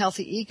an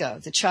unhealthy ego.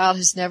 The child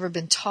has never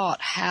been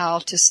taught how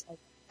to say,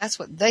 that's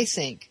what they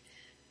think,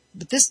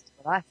 but this is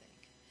what I think.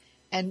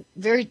 And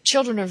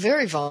children are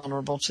very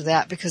vulnerable to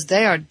that because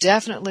they are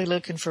definitely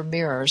looking for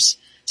mirrors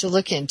to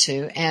look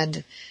into.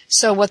 And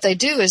so what they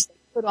do is they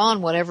put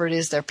on whatever it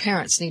is their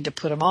parents need to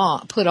put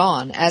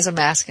on as a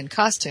mask and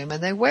costume,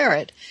 and they wear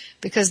it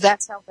because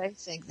that's how they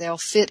think they'll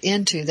fit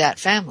into that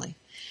family.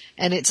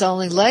 And it's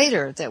only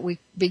later that we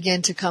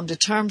begin to come to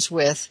terms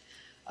with,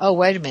 oh,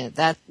 wait a minute,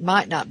 that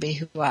might not be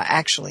who I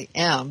actually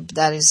am.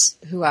 That is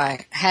who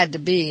I had to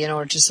be in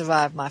order to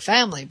survive my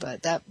family,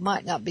 but that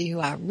might not be who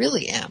I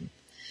really am.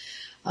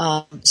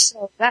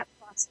 So that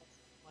process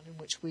is one in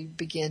which we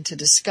begin to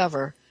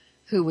discover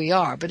who we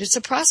are. But it's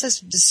a process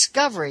of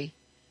discovery,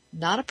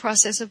 not a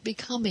process of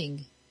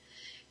becoming.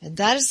 And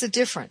that is the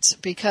difference,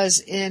 because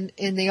in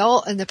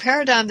the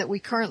paradigm that we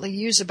currently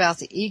use about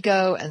the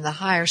ego and the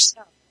higher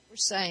self, what we're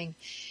saying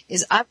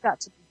is I've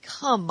got to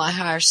become my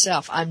higher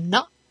self. I'm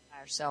not my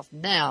higher self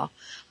now.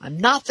 I'm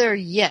not there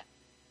yet.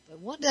 But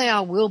one day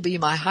I will be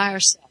my higher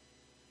self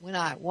when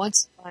I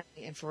once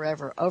finally and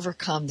forever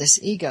overcome this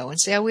ego.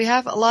 And so we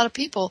have a lot of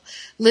people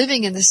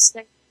living in this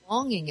state of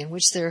longing in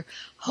which they're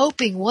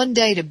hoping one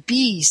day to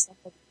be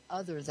somebody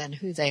other than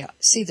who they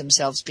see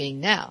themselves being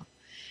now.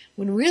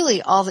 When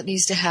really all that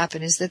needs to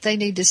happen is that they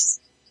need to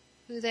see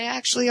who they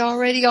actually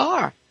already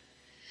are.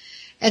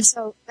 And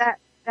so that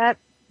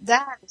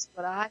is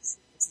what I see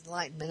as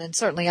enlightenment. And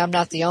certainly I'm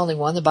not the only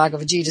one. The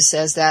Bhagavad Gita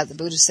says that. The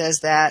Buddha says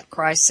that.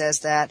 Christ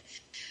says that.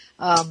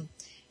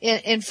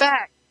 In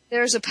fact,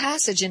 there's a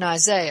passage in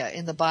Isaiah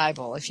in the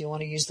Bible, if you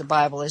want to use the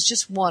Bible as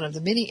just one of the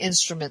many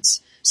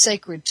instruments,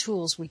 sacred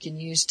tools we can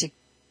use to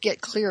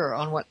get clearer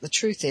on what the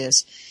truth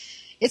is.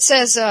 It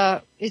says,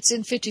 it's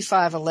in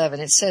 55:11.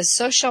 It says,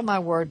 "So shall my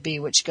word be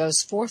which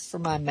goes forth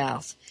from my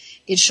mouth.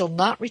 It shall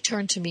not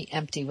return to me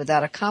empty,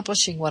 without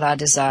accomplishing what I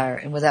desire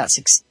and without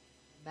succeeding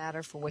in the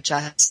matter for which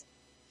I have sent."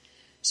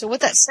 So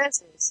what that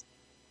says is,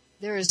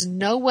 there is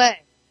no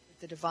way that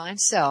the divine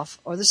self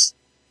or the soul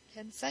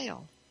can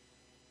fail.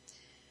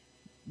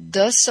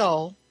 The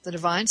soul, the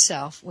divine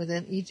self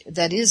within each,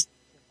 that is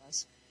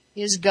us,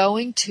 is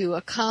going to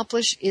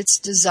accomplish its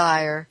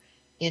desire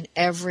in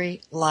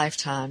every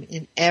lifetime,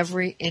 in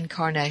every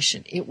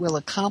incarnation. It will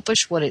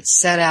accomplish what it's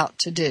set out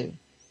to do.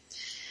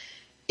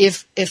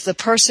 If the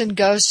person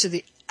goes to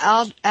the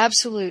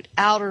absolute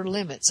outer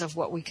limits of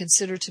what we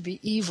consider to be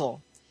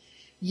evil,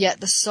 yet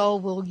the soul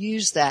will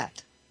use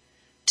that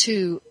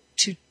to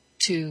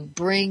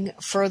bring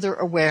further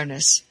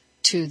awareness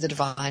to the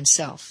divine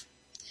self.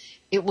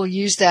 It will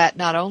use that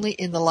not only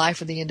in the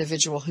life of the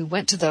individual who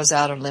went to those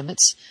outer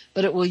limits,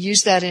 but it will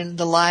use that in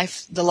the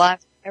life of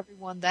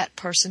everyone that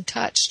person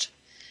touched,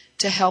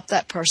 to help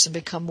that person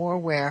become more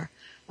aware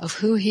of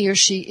who he or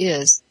she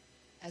is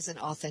as an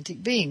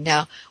authentic being.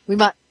 Now, we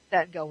might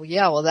go,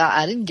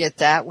 I didn't get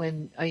that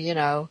when,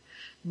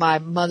 my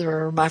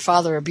mother or my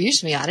father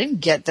abused me. I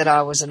didn't get that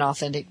I was an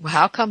authentic.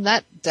 How come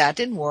that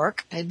didn't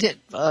work?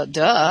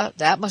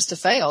 That must have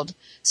failed.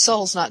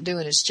 Soul's not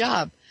doing its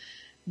job.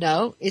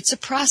 No, it's a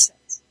process.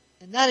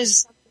 And that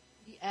is something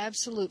we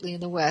absolutely in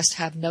the West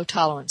have no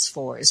tolerance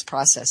for, is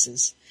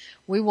processes.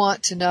 We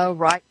want to know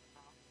right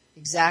now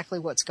exactly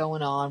what's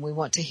going on. We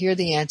want to hear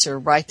the answer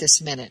right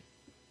this minute.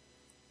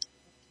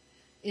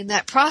 In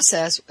that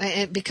process,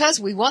 and because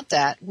we want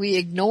that, we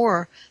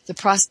ignore the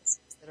processes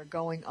that are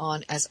going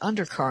on as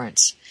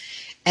undercurrents.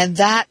 And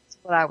that's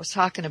what I was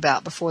talking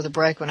about before the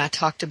break when I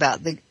talked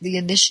about the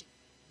initiative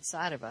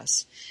inside of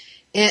us.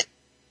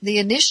 The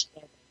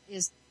initiative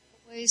is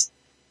always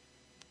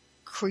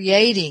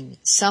creating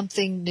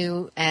something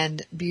new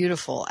and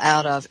beautiful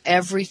out of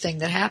everything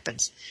that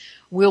happens.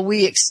 Will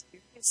we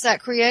experience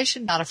that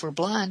creation? Not if we're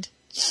blind.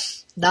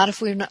 Not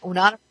if we're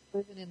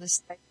living in the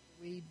state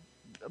where we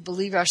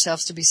believe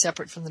ourselves to be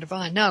separate from the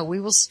divine. No, we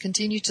will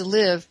continue to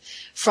live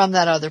from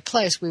that other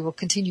place. We will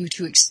continue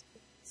to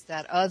experience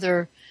that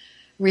other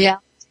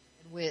reality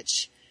in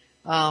which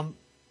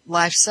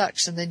life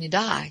sucks and then you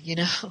die,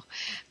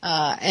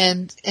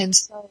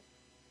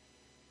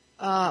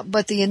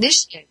 but the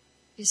initiator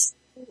is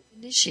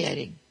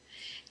initiating.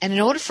 And in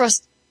order for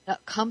us to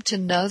come to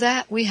know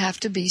that, we have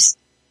to be still.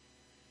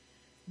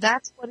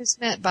 That's what is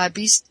meant by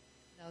be still.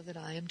 Know that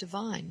I am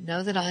divine.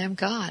 Know that I am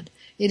God.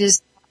 It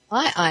is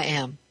I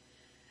am.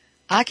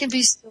 I can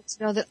be still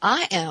to know that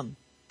I am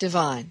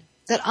divine,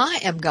 that I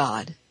am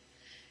God.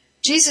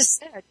 Jesus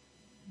said,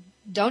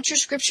 don't your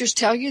scriptures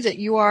tell you that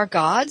you are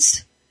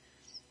gods?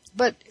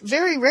 But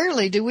very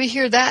rarely do we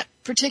hear that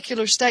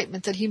particular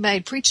statement that he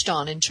made preached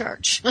on in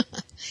church.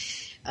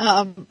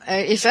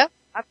 If ever,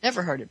 I've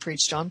never heard it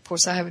preached on. Of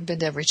course, I haven't been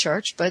to every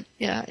church, but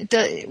yeah,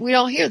 we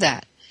don't hear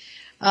that.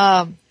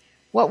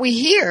 What we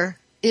hear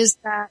is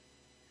that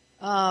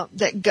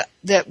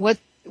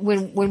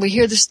when we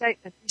hear the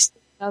statement, "Be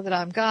still and know that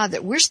I'm God,"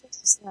 that we're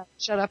supposed to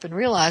shut up and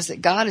realize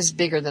that God is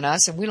bigger than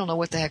us, and we don't know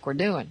what the heck we're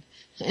doing,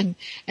 and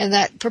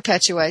that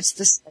perpetuates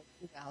the state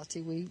of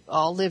duality we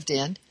all lived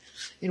in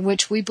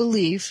which we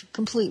believe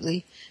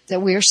completely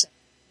that we are separate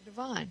from the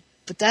divine.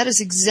 But that is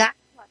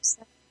exactly what I'm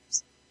separate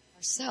from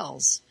my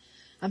cells.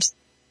 I'm separate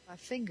from my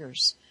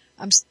fingers.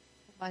 I'm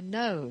separate from my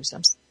nose.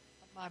 I'm separate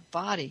from my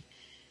body.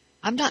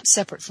 I'm not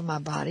separate from my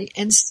body.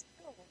 And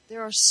still,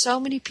 there are so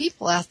many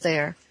people out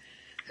there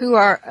who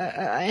are,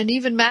 and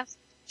even master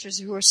teachers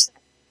who are saying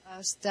to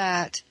us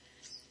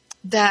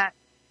that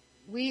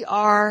we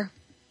are,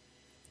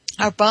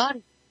 our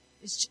body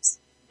is just,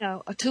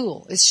 a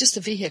tool. It's just a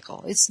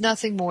vehicle. It's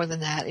nothing more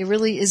than that. It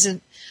really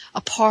isn't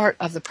a part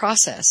of the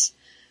process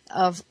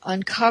of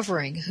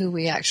uncovering who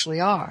we actually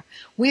are.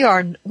 We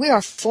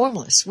are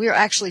formless. We are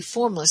actually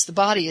formless. The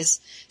body is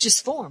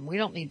just form. We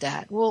don't need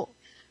that. Well,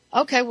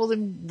 okay, well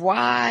then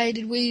why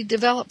did we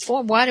develop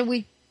form? Why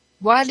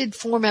did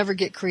form ever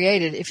get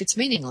created if it's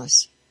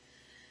meaningless?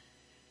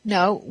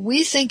 No,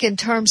 we think in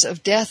terms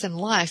of death and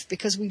life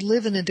because we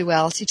live in a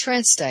duality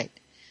trance state.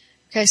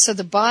 Okay, so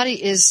the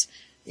body is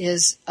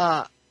just,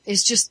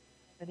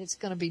 and it's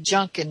going to be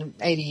junk in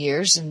 80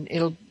 years and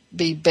it'll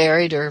be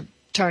buried or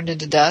turned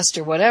into dust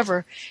or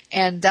whatever,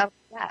 and that's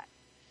that.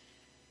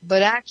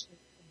 But actually,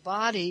 the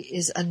body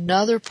is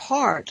another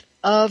part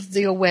of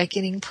the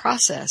awakening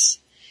process.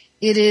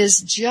 It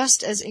is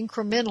just as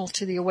incremental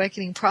to the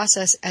awakening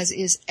process as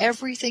is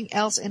everything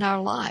else in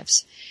our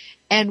lives.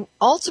 And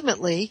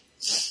ultimately,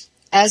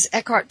 as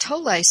Eckhart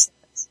Tolle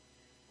says,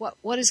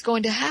 what is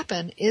going to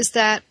happen is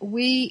that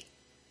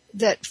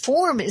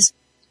form is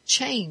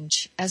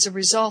change as a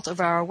result of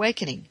our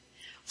awakening.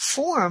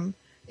 Form,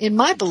 in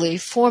my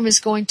belief, form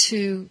is going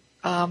to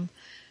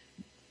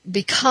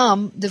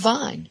become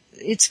divine.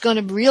 It's going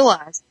to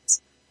realize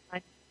its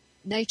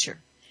nature.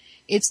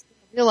 It's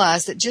going to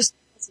realize that just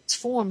because it's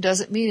form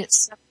doesn't mean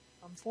it's separate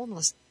from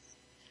formlessness.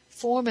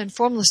 Form and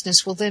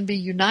formlessness will then be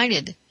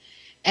united,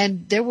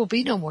 and there will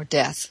be no more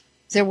death.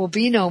 There will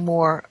be no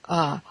more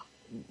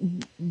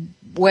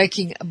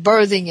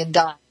birthing and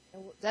dying.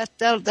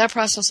 That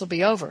process will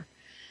be over.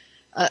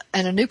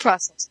 And a new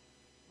process.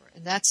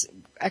 And that's,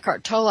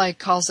 Eckhart Tolle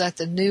calls that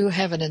the new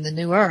heaven and the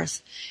new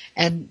earth.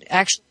 And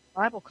actually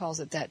the Bible calls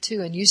it that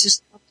too, and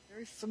uses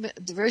very similar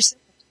to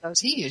those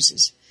he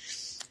uses,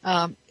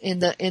 in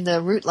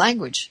the root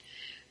language.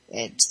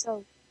 And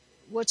so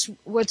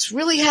what's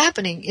really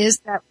happening is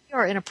that we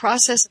are in a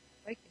process of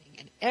awakening,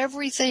 and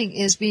everything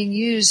is being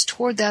used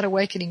toward that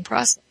awakening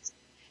process.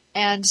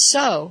 And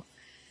so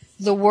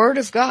the Word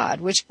of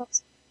God, which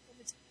comes from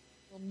its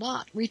will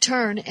not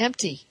return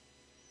empty.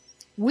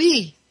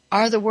 We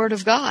are the Word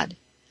of God.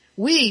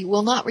 We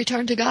will not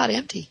return to God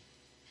empty.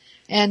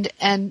 And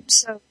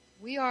so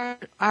we are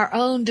our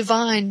own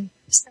divine,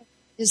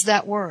 is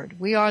that Word.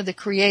 We are the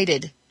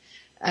created,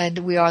 and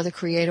we are the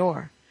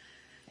creator.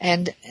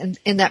 And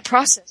in that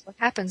process, what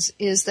happens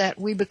is that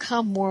we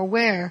become more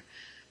aware,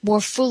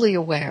 more fully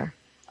aware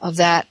of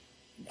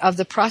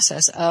the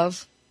process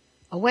of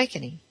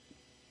awakening.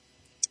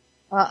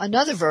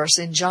 Another verse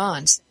in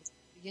John says, "In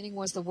the beginning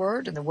was the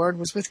Word, and the Word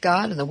was with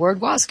God, and the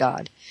Word was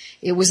God.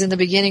 It was in the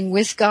beginning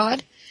with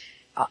God.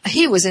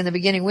 He was in the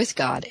beginning with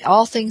God.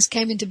 All things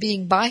came into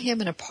being by Him,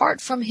 and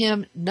apart from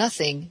Him,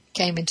 nothing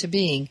came into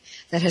being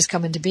that has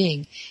come into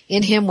being.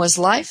 In Him was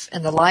life,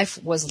 and the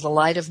life was the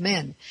light of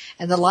men.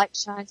 And the light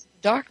shines in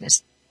the darkness.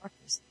 The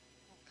darkness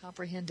cannot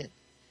comprehend it."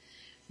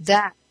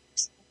 That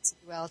explains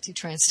the duality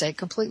trance state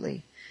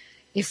completely.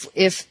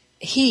 If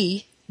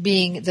He,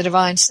 being the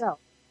divine self,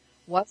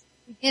 was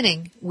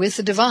beginning with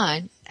the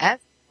divine, as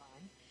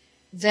divine,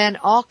 then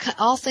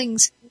all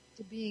things came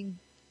to being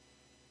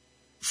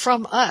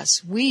from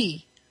us.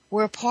 We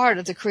were a part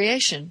of the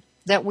creation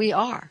that we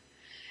are.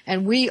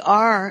 And we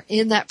are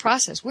in that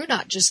process. We're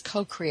not just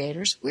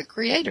co-creators, we're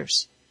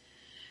creators.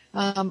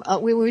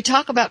 When we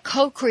talk about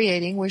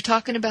co-creating, we're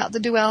talking about the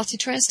duality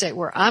trance state,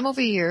 where I'm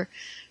over here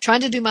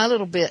trying to do my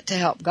little bit to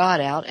help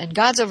God out, and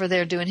God's over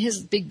there doing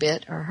his big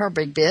bit, or her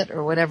big bit,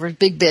 or whatever,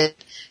 big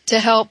bit, to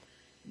help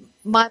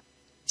my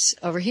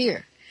over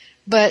here.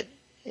 But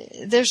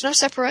there's no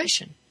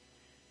separation.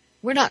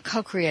 We're not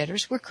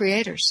co-creators, we're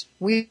creators.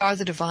 We are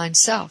the divine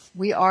self.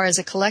 We are as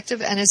a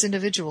collective and as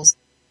individuals.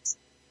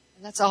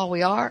 And that's all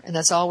we are, and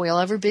that's all we'll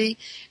ever be.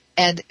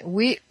 And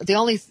the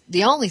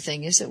only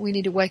thing is that we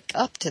need to wake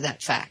up to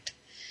that fact.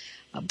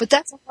 But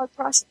that's a hard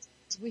process.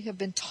 We have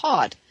been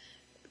taught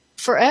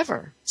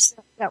forever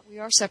that we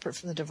are separate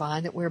from the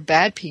divine, that we're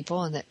bad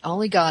people, and that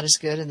only God is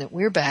good, and that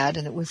we're bad,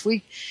 and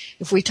that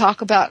if we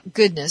talk about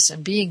goodness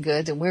and being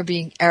good, then we're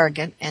being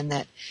arrogant, and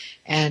that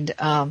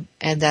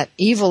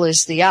evil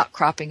is the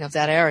outcropping of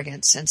that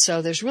arrogance. And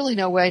so there's really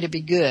no way to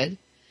be good,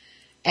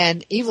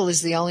 and evil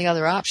is the only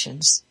other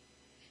options.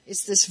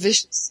 It's this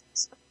vicious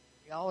cycle.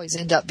 We always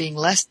end up being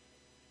less.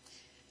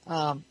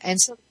 And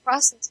so the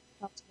process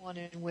becomes one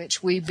in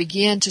which we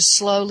begin to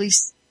slowly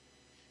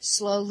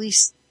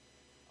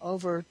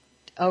over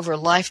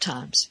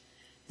lifetimes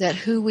that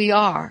who we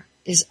are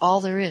is all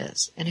there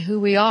is, and who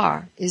we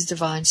are is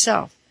divine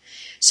self.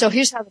 So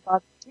here's how the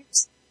Bible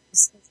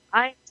says,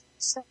 I am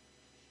self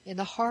in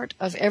the heart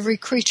of every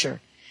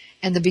creature,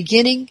 and the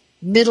beginning,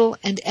 middle,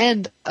 and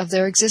end of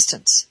their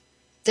existence.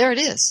 There it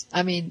is.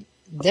 I mean,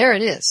 there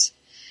it is.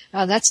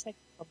 That's taken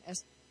from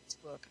Esther's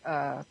book,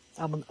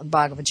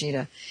 Bhagavad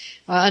Gita.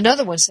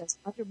 Another one says,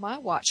 under my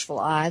watchful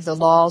eye, the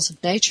laws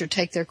of nature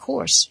take their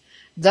course.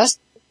 Thus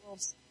the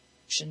world's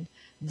action,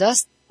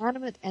 thus the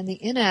animate and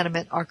the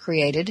inanimate are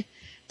created.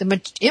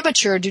 The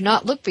immature do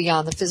not look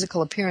beyond the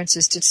physical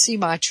appearances to see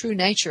my true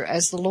nature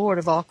as the Lord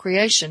of all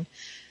creation.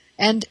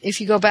 And if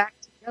you go back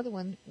to the other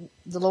one,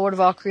 the Lord of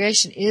all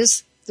creation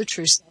is the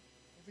true self of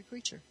every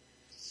creature.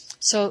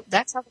 So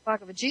that's how the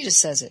Bhagavad Gita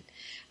says it.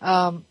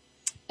 I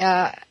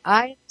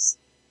am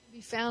to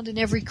be found in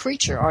every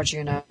creature,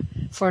 Arjuna,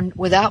 for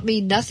without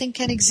me nothing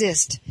can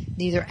exist,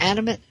 neither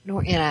animate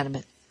nor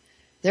inanimate.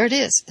 There it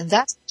is. And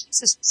that's what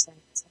Jesus was saying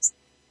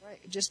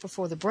just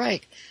before the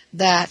break,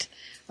 that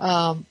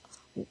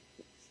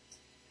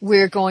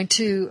we're going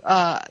to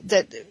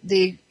that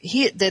the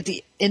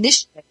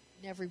initiator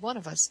in every one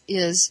of us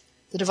is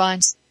the divine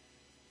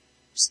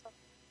self.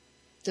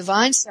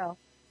 Divine self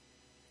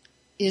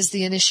is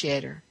the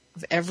initiator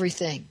of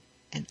everything,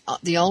 and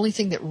the only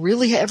thing that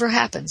really ever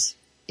happens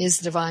is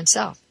the divine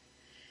self.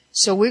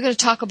 So we're going to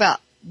talk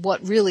about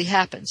what really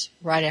happens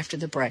right after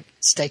the break.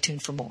 Stay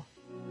tuned for more.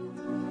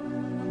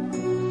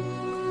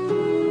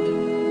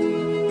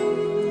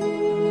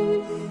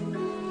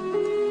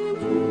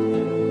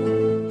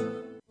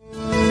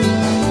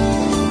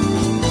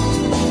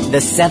 The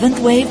Seventh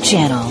Wave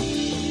Channel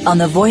on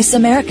the Voice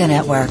America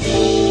Network.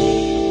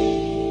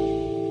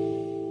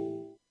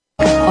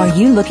 Are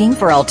you looking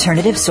for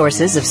alternative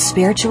sources of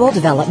spiritual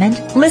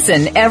development?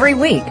 Listen every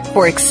week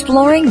for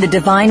Exploring the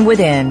Divine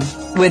Within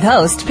with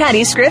host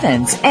Patty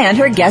Scrivens and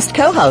her guest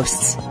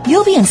co-hosts.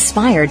 You'll be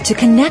inspired to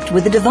connect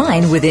with the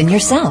divine within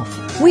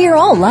yourself. We are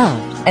all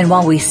loved, and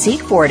while we seek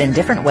for it in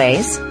different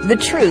ways, the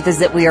truth is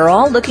that we are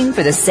all looking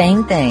for the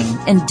same thing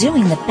and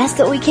doing the best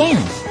that we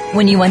can.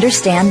 When you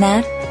understand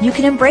that, you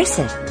can embrace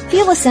it.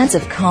 Feel a sense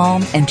of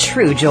calm and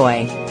true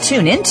joy.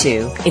 Tune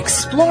into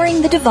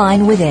Exploring the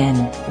Divine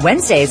Within,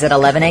 Wednesdays at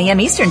 11 a.m.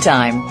 Eastern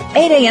Time,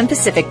 8 a.m.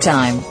 Pacific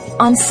Time,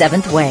 on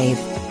Seventh Wave.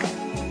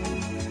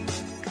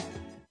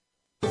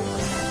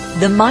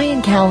 The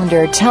Mayan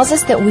calendar tells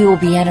us that we will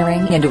be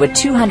entering into a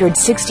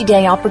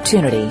 260-day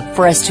opportunity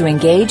for us to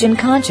engage in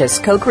conscious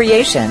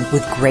co-creation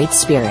with Great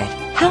Spirit.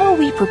 How will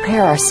we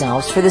prepare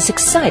ourselves for this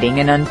exciting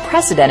and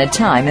unprecedented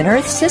time in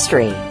Earth's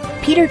history?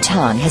 Peter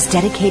Tong has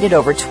dedicated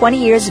over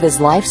 20 years of his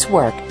life's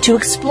work to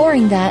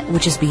exploring that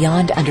which is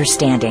beyond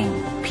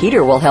understanding.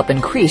 Peter will help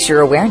increase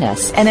your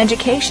awareness and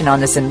education on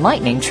this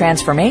enlightening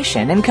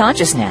transformation in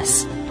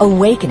consciousness.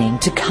 Awakening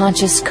to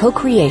Conscious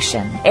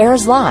Co-Creation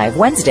airs live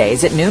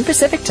Wednesdays at noon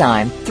Pacific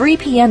Time, 3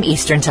 p.m.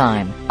 Eastern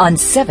Time on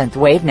Seventh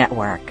Wave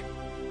Network.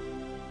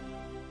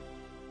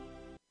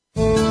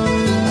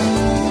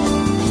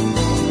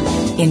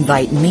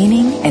 Invite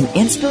meaning and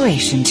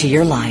inspiration to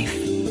your life.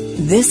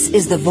 This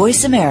is the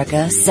Voice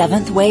America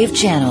Seventh Wave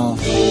Channel.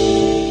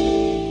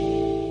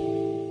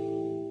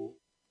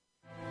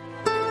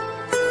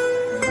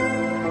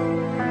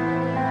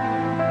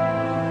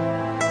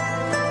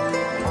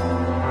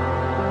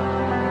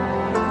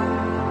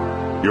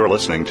 You're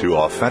listening to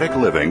Authentic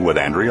Living with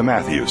Andrea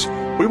Matthews.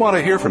 We want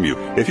to hear from you.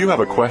 If you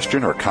have a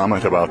question or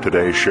comment about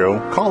today's show,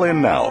 call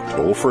in now,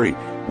 toll free,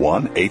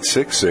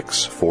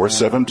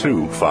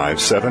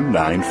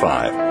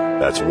 1-866-472-5795.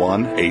 That's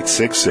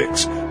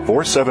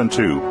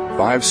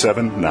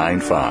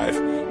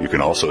 1-866-472-5795. You can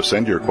also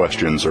send your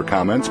questions or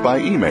comments by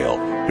email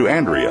to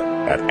Andrea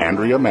at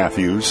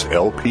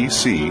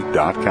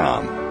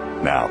AndreaMatthewsLPC.com.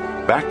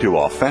 Now, back to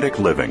Authentic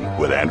Living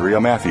with Andrea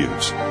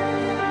Matthews.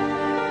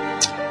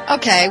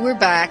 Okay, we're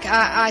back.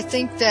 I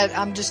think that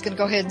I'm just going to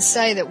go ahead and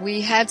say that we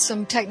had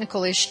some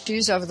technical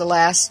issues over the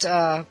last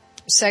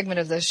segment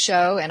of the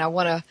show, and I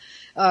want to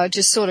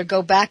just sort of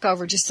go back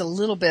over just a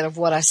little bit of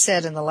what I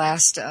said in the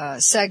last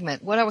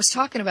segment. What I was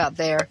talking about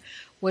there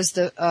was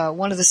the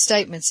one of the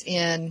statements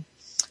in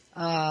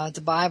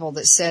the Bible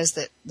that says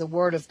that the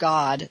Word of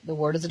God, the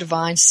Word of the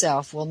Divine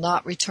Self, will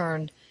not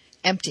return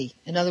empty.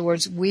 In other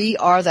words, we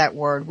are that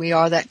Word, we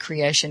are that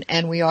creation,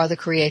 and we are the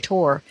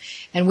Creator,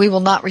 and we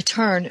will not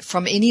return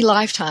from any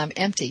lifetime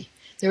empty.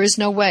 There is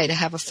no way to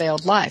have a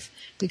failed life,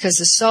 because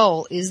the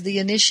soul is the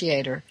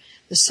initiator.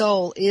 The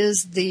soul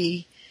is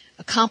the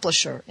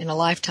accomplisher in a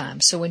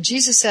lifetime. So when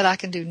Jesus said, I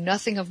can do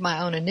nothing of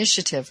my own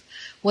initiative,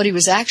 what he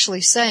was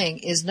actually saying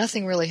is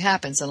nothing really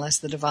happens unless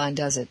the divine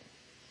does it.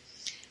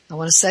 I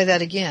want to say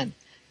that again.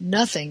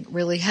 Nothing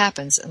really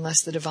happens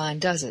unless the divine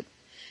does it.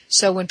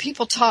 So when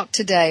people talk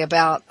today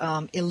about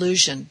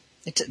illusion,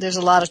 there's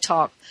a lot of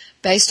talk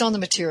based on the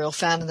material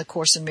found in the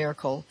Course in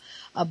Miracles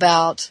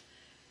about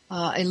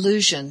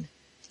illusion.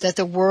 that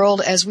the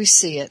world as we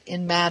see it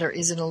in matter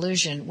is an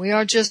illusion, we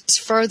are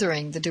just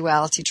furthering the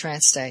duality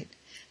trance state.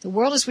 The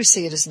world as we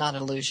see it is not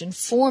an illusion.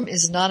 Form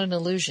is not an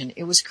illusion.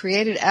 It was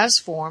created as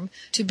form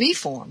to be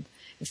form.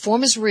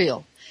 Form is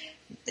real.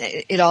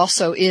 It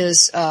also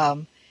is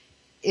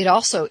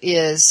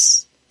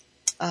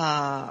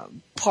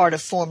part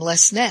of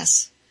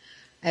formlessness,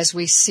 as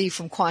we see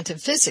from quantum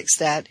physics,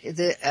 that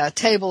a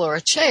table or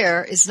a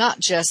chair is not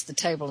just the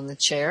table and the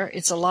chair.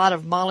 It's a lot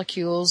of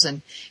molecules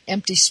and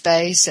empty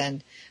space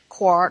and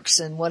quarks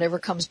and whatever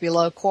comes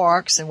below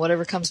quarks and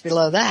whatever comes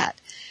below that.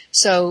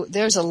 So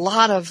there's a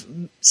lot of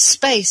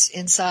space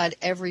inside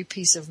every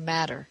piece of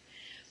matter.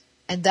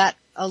 And that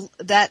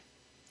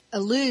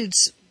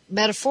alludes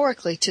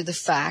metaphorically to the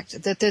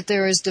fact that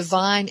there is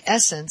divine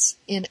essence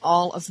in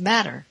all of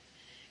matter.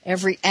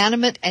 Every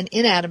animate and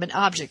inanimate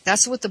object.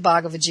 That's what the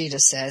Bhagavad Gita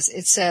says.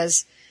 It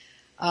says,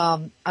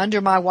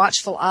 under my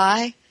watchful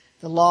eye,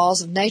 the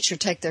laws of nature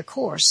take their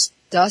course.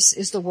 Thus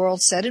is the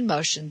world set in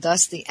motion.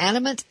 Thus the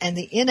animate and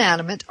the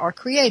inanimate are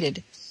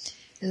created.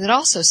 And it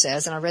also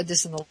says, and I read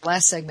this in the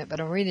last segment,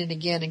 but I'm reading it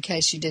again in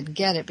case you didn't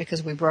get it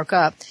because we broke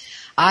up.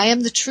 I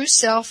am the true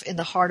self in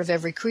the heart of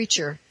every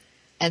creature,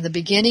 and the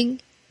beginning,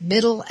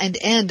 middle, and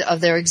end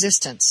of their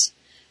existence.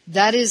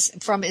 That is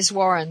from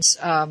Iswaran's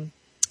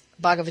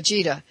Bhagavad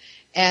Gita.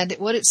 And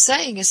what it's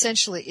saying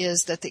essentially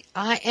is that the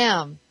I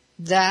am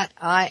that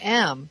I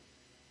am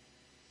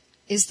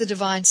is the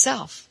divine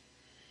self.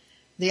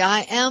 The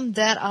I am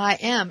that I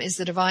am is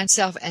the divine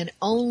self, and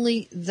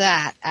only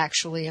that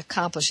actually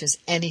accomplishes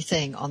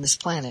anything on this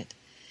planet.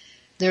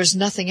 There's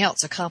nothing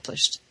else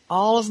accomplished.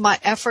 All of my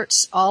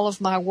efforts, all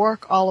of my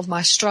work, all of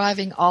my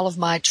striving, all of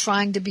my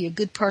trying to be a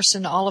good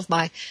person, all of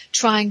my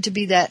trying to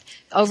be that,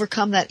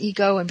 overcome that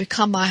ego and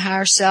become my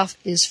higher self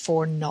is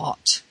for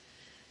naught,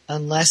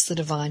 unless the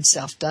divine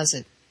self does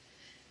it.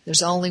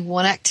 There's only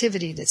one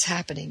activity that's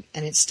happening,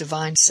 and it's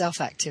divine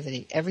self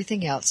activity.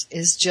 Everything else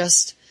is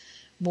just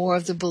more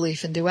of the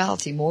belief in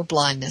duality, more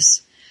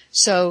blindness.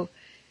 So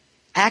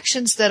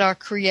actions that are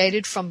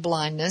created from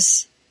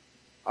blindness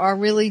are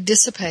really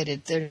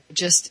dissipated. They're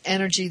just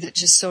energy that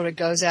just sort of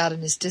goes out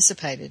and is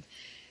dissipated.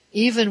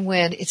 Even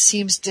when it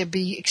seems to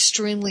be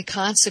extremely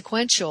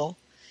consequential,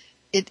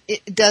 it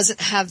doesn't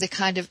have the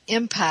kind of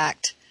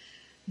impact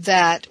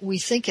that we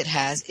think it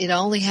has. It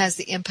only has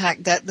the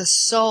impact that the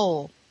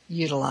soul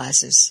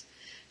utilizes.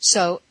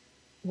 So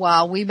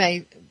while we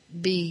may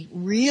be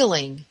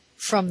reeling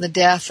from the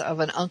death of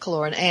an uncle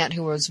or an aunt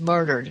who was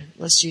murdered,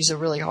 let's use a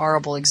really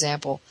horrible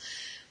example,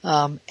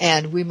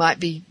 and we might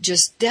be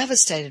just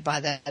devastated by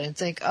that and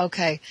think,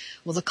 okay,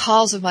 well, the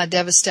cause of my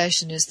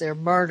devastation is their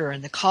murder,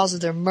 and the cause of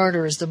their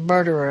murder is the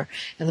murderer,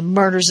 and the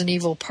murderer's an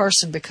evil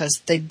person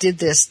because they did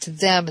this to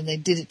them and they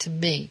did it to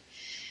me.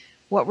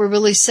 What we're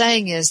really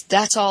saying is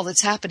that's all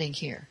that's happening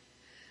here.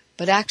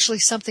 But actually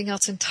something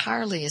else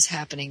entirely is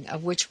happening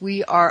of which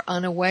we are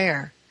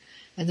unaware.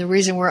 And the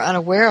reason we're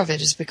unaware of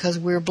it is because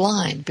we're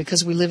blind,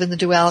 because we live in the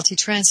duality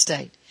trance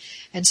state.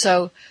 And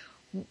so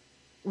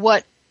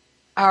what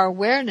our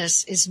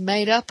awareness is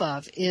made up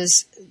of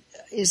is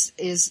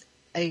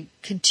a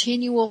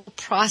continual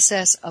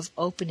process of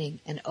opening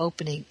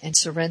and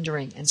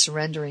surrendering and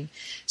surrendering.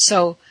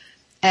 So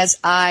as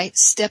I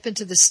step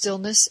into the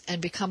stillness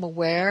and become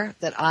aware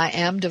that I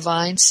am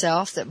divine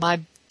self, that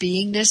my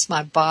beingness,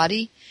 my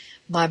body,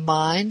 my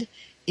mind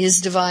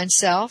is divine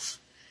self,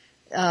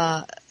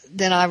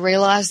 then I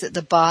realize that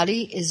the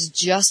body is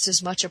just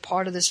as much a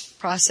part of this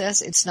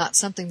process. It's not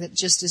something that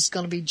just is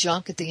going to be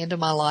junk at the end of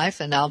my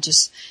life and I'll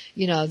just,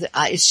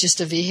 it's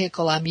just a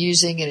vehicle I'm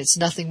using and it's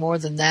nothing more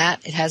than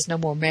that. It has no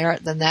more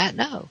merit than that.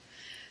 No.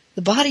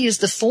 The body is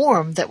the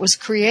form that was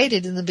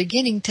created in the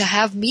beginning to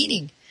have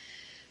meaning.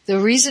 The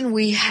reason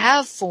we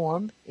have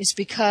form is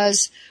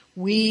because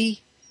we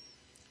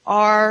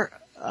are,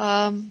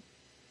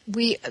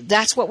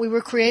 that's what we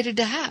were created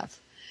to have.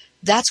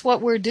 That's what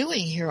we're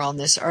doing here on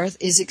this earth,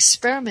 is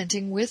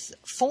experimenting with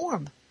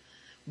form.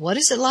 What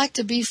is it like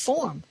to be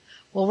form?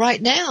 Well, right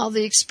now,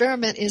 the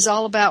experiment is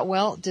all about,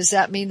 well, does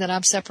that mean that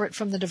I'm separate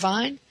from the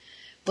divine?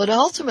 But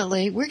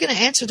ultimately, we're going to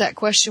answer that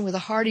question with a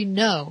hearty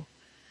no.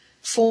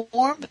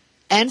 Form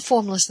and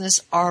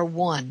formlessness are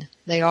one.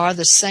 They are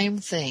the same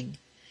thing.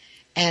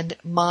 And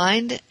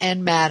mind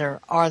and matter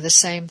are the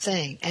same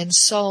thing. And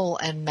soul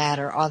and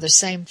matter are the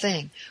same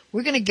thing.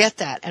 We're going to get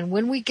that. And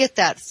when we get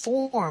that,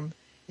 form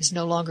is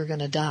no longer going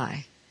to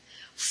die.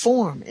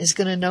 Form is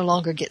going to no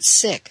longer get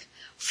sick.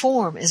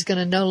 Form is going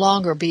to no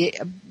longer be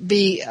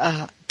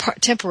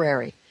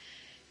temporary.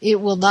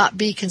 It will not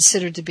be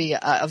considered to be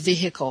a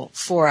vehicle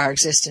for our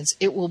existence.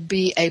 It will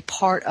be a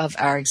part of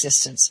our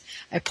existence,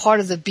 a part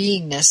of the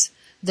beingness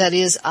that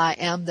is I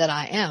am that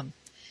I am.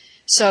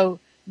 So,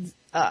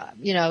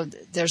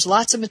 there's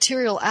lots of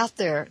material out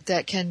there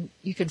that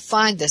you can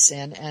find this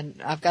in,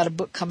 and I've got a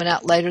book coming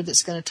out later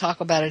that's going to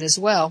talk about it as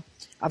well.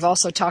 I've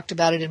also talked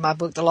about it in my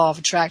book, The Law of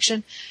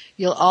Attraction.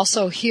 You'll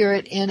also hear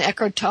it in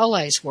Eckhart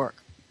Tolle's work,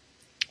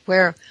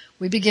 where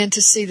we begin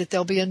to see that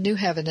there'll be a new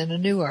heaven and a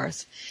new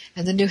earth.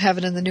 And the new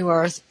heaven and the new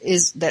earth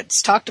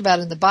that's talked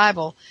about in the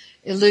Bible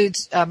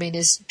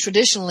is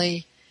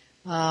traditionally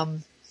thought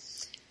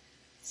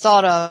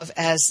of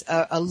as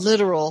a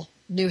literal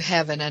new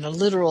heaven and a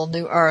literal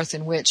new earth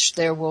in which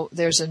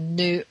there's a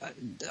new,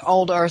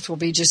 old earth will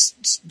be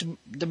just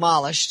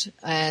demolished,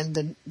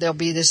 and there'll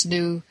be this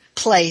new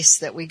place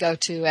that we go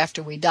to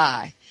after we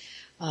die.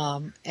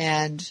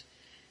 And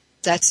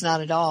that's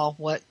not at all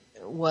what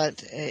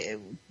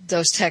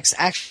those texts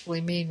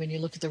actually mean. When you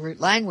look at the root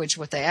language,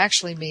 what they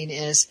actually mean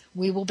is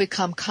we will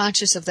become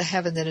conscious of the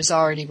heaven that is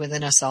already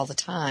within us all the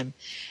time.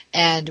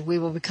 And we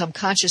will become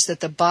conscious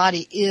that the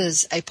body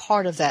is a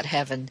part of that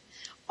heaven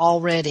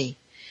already.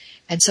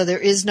 And so there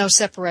is no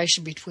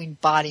separation between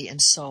body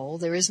and soul.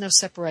 There is no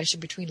separation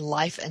between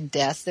life and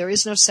death. There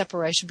is no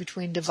separation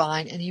between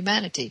divine and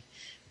humanity.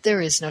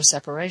 There is no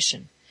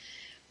separation.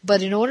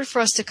 But in order for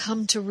us to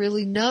come to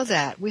really know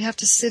that, we have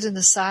to sit in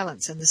the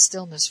silence and the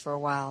stillness for a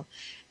while,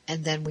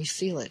 and then we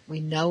feel it. We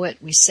know it.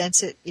 We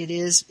sense it.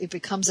 It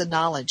becomes a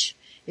knowledge.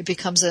 It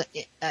becomes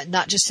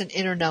not just an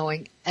inner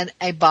knowing, and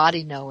a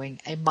body knowing,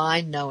 a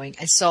mind knowing,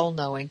 a soul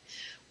knowing.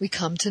 We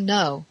come to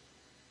know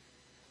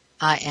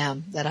I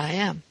am that I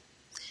am.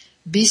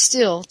 Be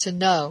still to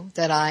know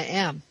that I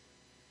am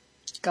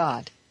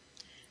God.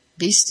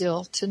 Be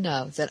still to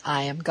know that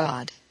I am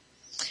God.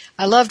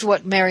 I loved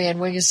what Marianne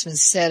Williamson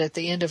said at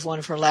the end of one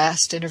of her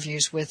last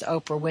interviews with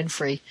Oprah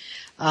Winfrey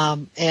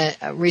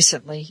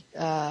recently.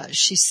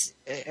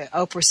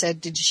 Oprah said,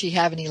 did she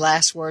have any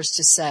last words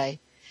to say?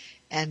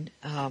 And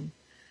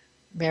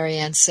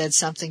Marianne said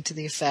something to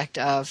the effect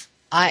of,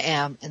 I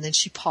am, and then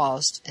she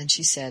paused and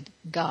she said,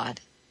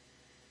 God.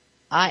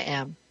 I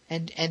am.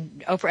 And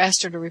Oprah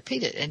asked her to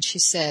repeat it, and she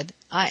said,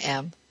 I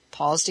am,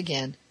 paused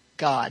again,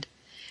 God.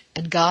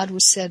 And God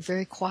was said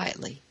very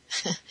quietly.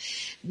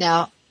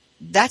 Now,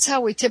 that's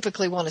how we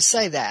typically want to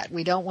say that.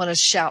 We don't want to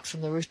shout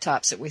from the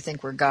rooftops that we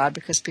think we're God,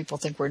 because people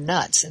think we're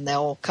nuts, and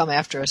they'll come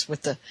after us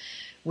with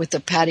the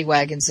paddy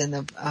wagons and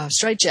the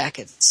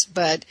straitjackets.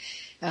 But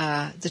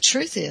the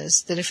truth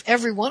is that if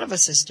every one of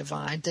us is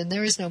divine, then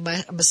there is no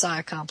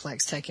Messiah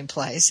complex taking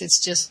place. It's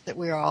just that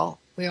we are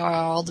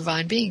all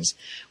divine beings.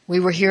 We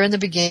were here in the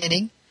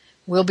beginning.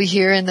 We'll be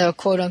here in the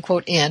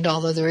quote-unquote end,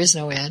 although there is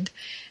no end.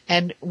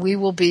 And we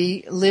will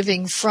be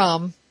living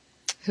from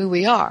who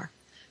we are.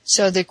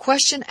 So the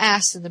question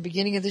asked in the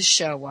beginning of this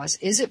show was,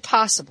 is it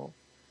possible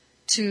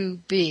to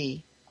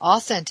be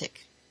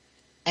authentic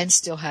and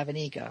still have an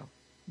ego?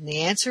 And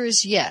the answer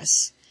is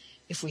yes,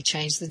 if we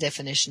change the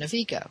definition of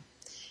ego.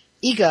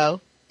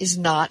 Ego is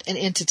not an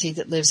entity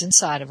that lives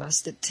inside of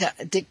us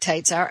that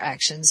dictates our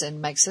actions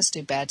and makes us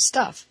do bad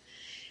stuff.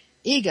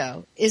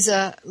 Ego is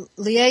a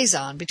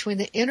liaison between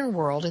the inner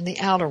world and the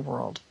outer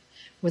world,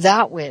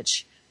 without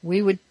which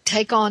we would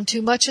take on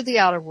too much of the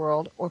outer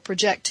world or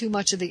project too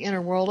much of the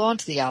inner world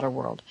onto the outer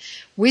world.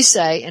 We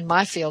say, in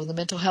my field, the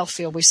mental health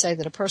field, we say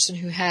that a person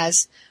who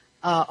has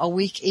a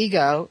weak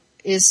ego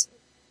is,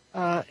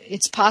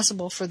 it's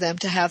possible for them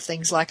to have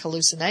things like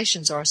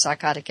hallucinations or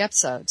psychotic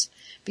episodes,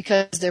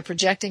 because they're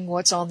projecting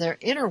what's on their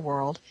inner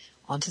world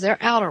onto their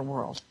outer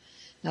world.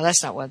 Now,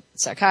 that's not what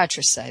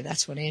psychiatrists say.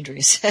 That's what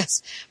Andrea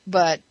says.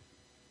 But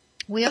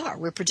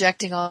we're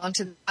projecting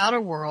onto the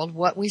outer world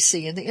what we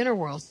see in the inner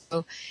world.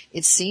 So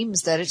it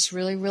seems that it's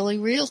really, really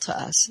real to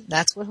us.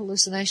 That's what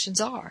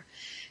hallucinations are.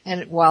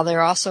 And while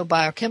they're also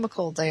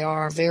biochemical, they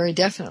are very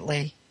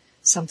definitely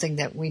something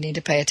that we need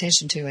to pay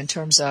attention to in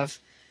terms of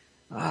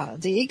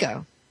the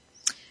ego.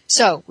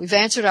 So we've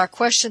answered our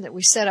question that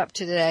we set up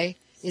today.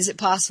 Is it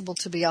possible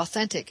to be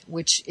authentic,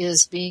 which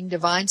is being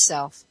divine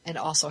self, and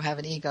also have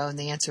an ego? And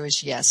the answer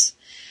is yes.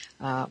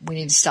 We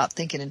need to stop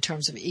thinking in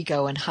terms of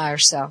ego and higher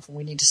self, and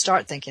we need to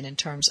start thinking in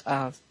terms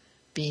of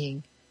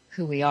being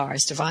who we are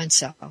as divine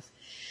self.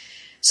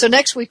 So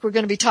next week we're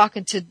going to be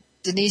talking to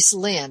Denise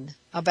Linn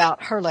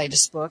about her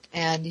latest book,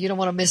 and you don't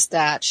want to miss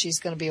that.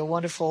 She's going to be a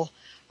wonderful,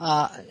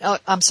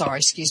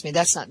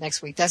 that's not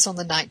next week. That's on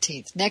the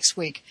 19th. Next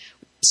week,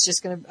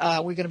 we're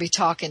going to be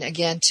talking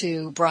again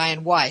to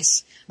Brian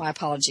Weiss. My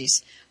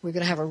apologies. We're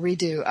going to have a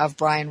redo of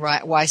Brian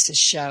Weiss's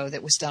show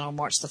that was done on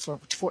March the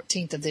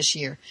 14th of this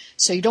year.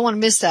 So you don't want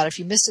to miss that. If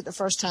you missed it the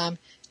first time,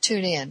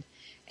 tune in.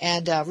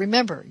 And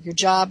remember, your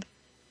job,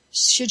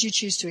 should you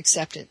choose to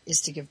accept it,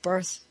 is to give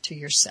birth to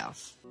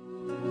yourself.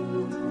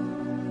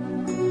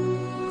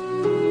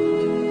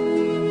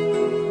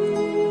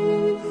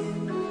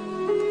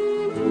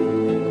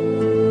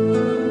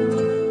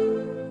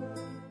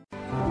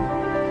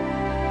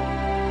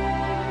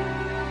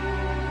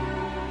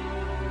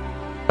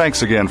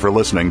 Thanks again for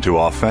listening to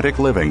Authentic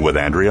Living with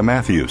Andrea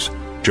Matthews.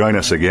 Join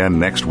us again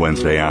next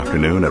Wednesday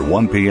afternoon at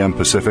 1 p.m.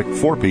 Pacific,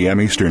 4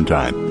 p.m. Eastern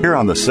Time, here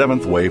on the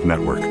Seventh Wave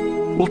Network.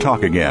 We'll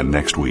talk again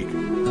next week.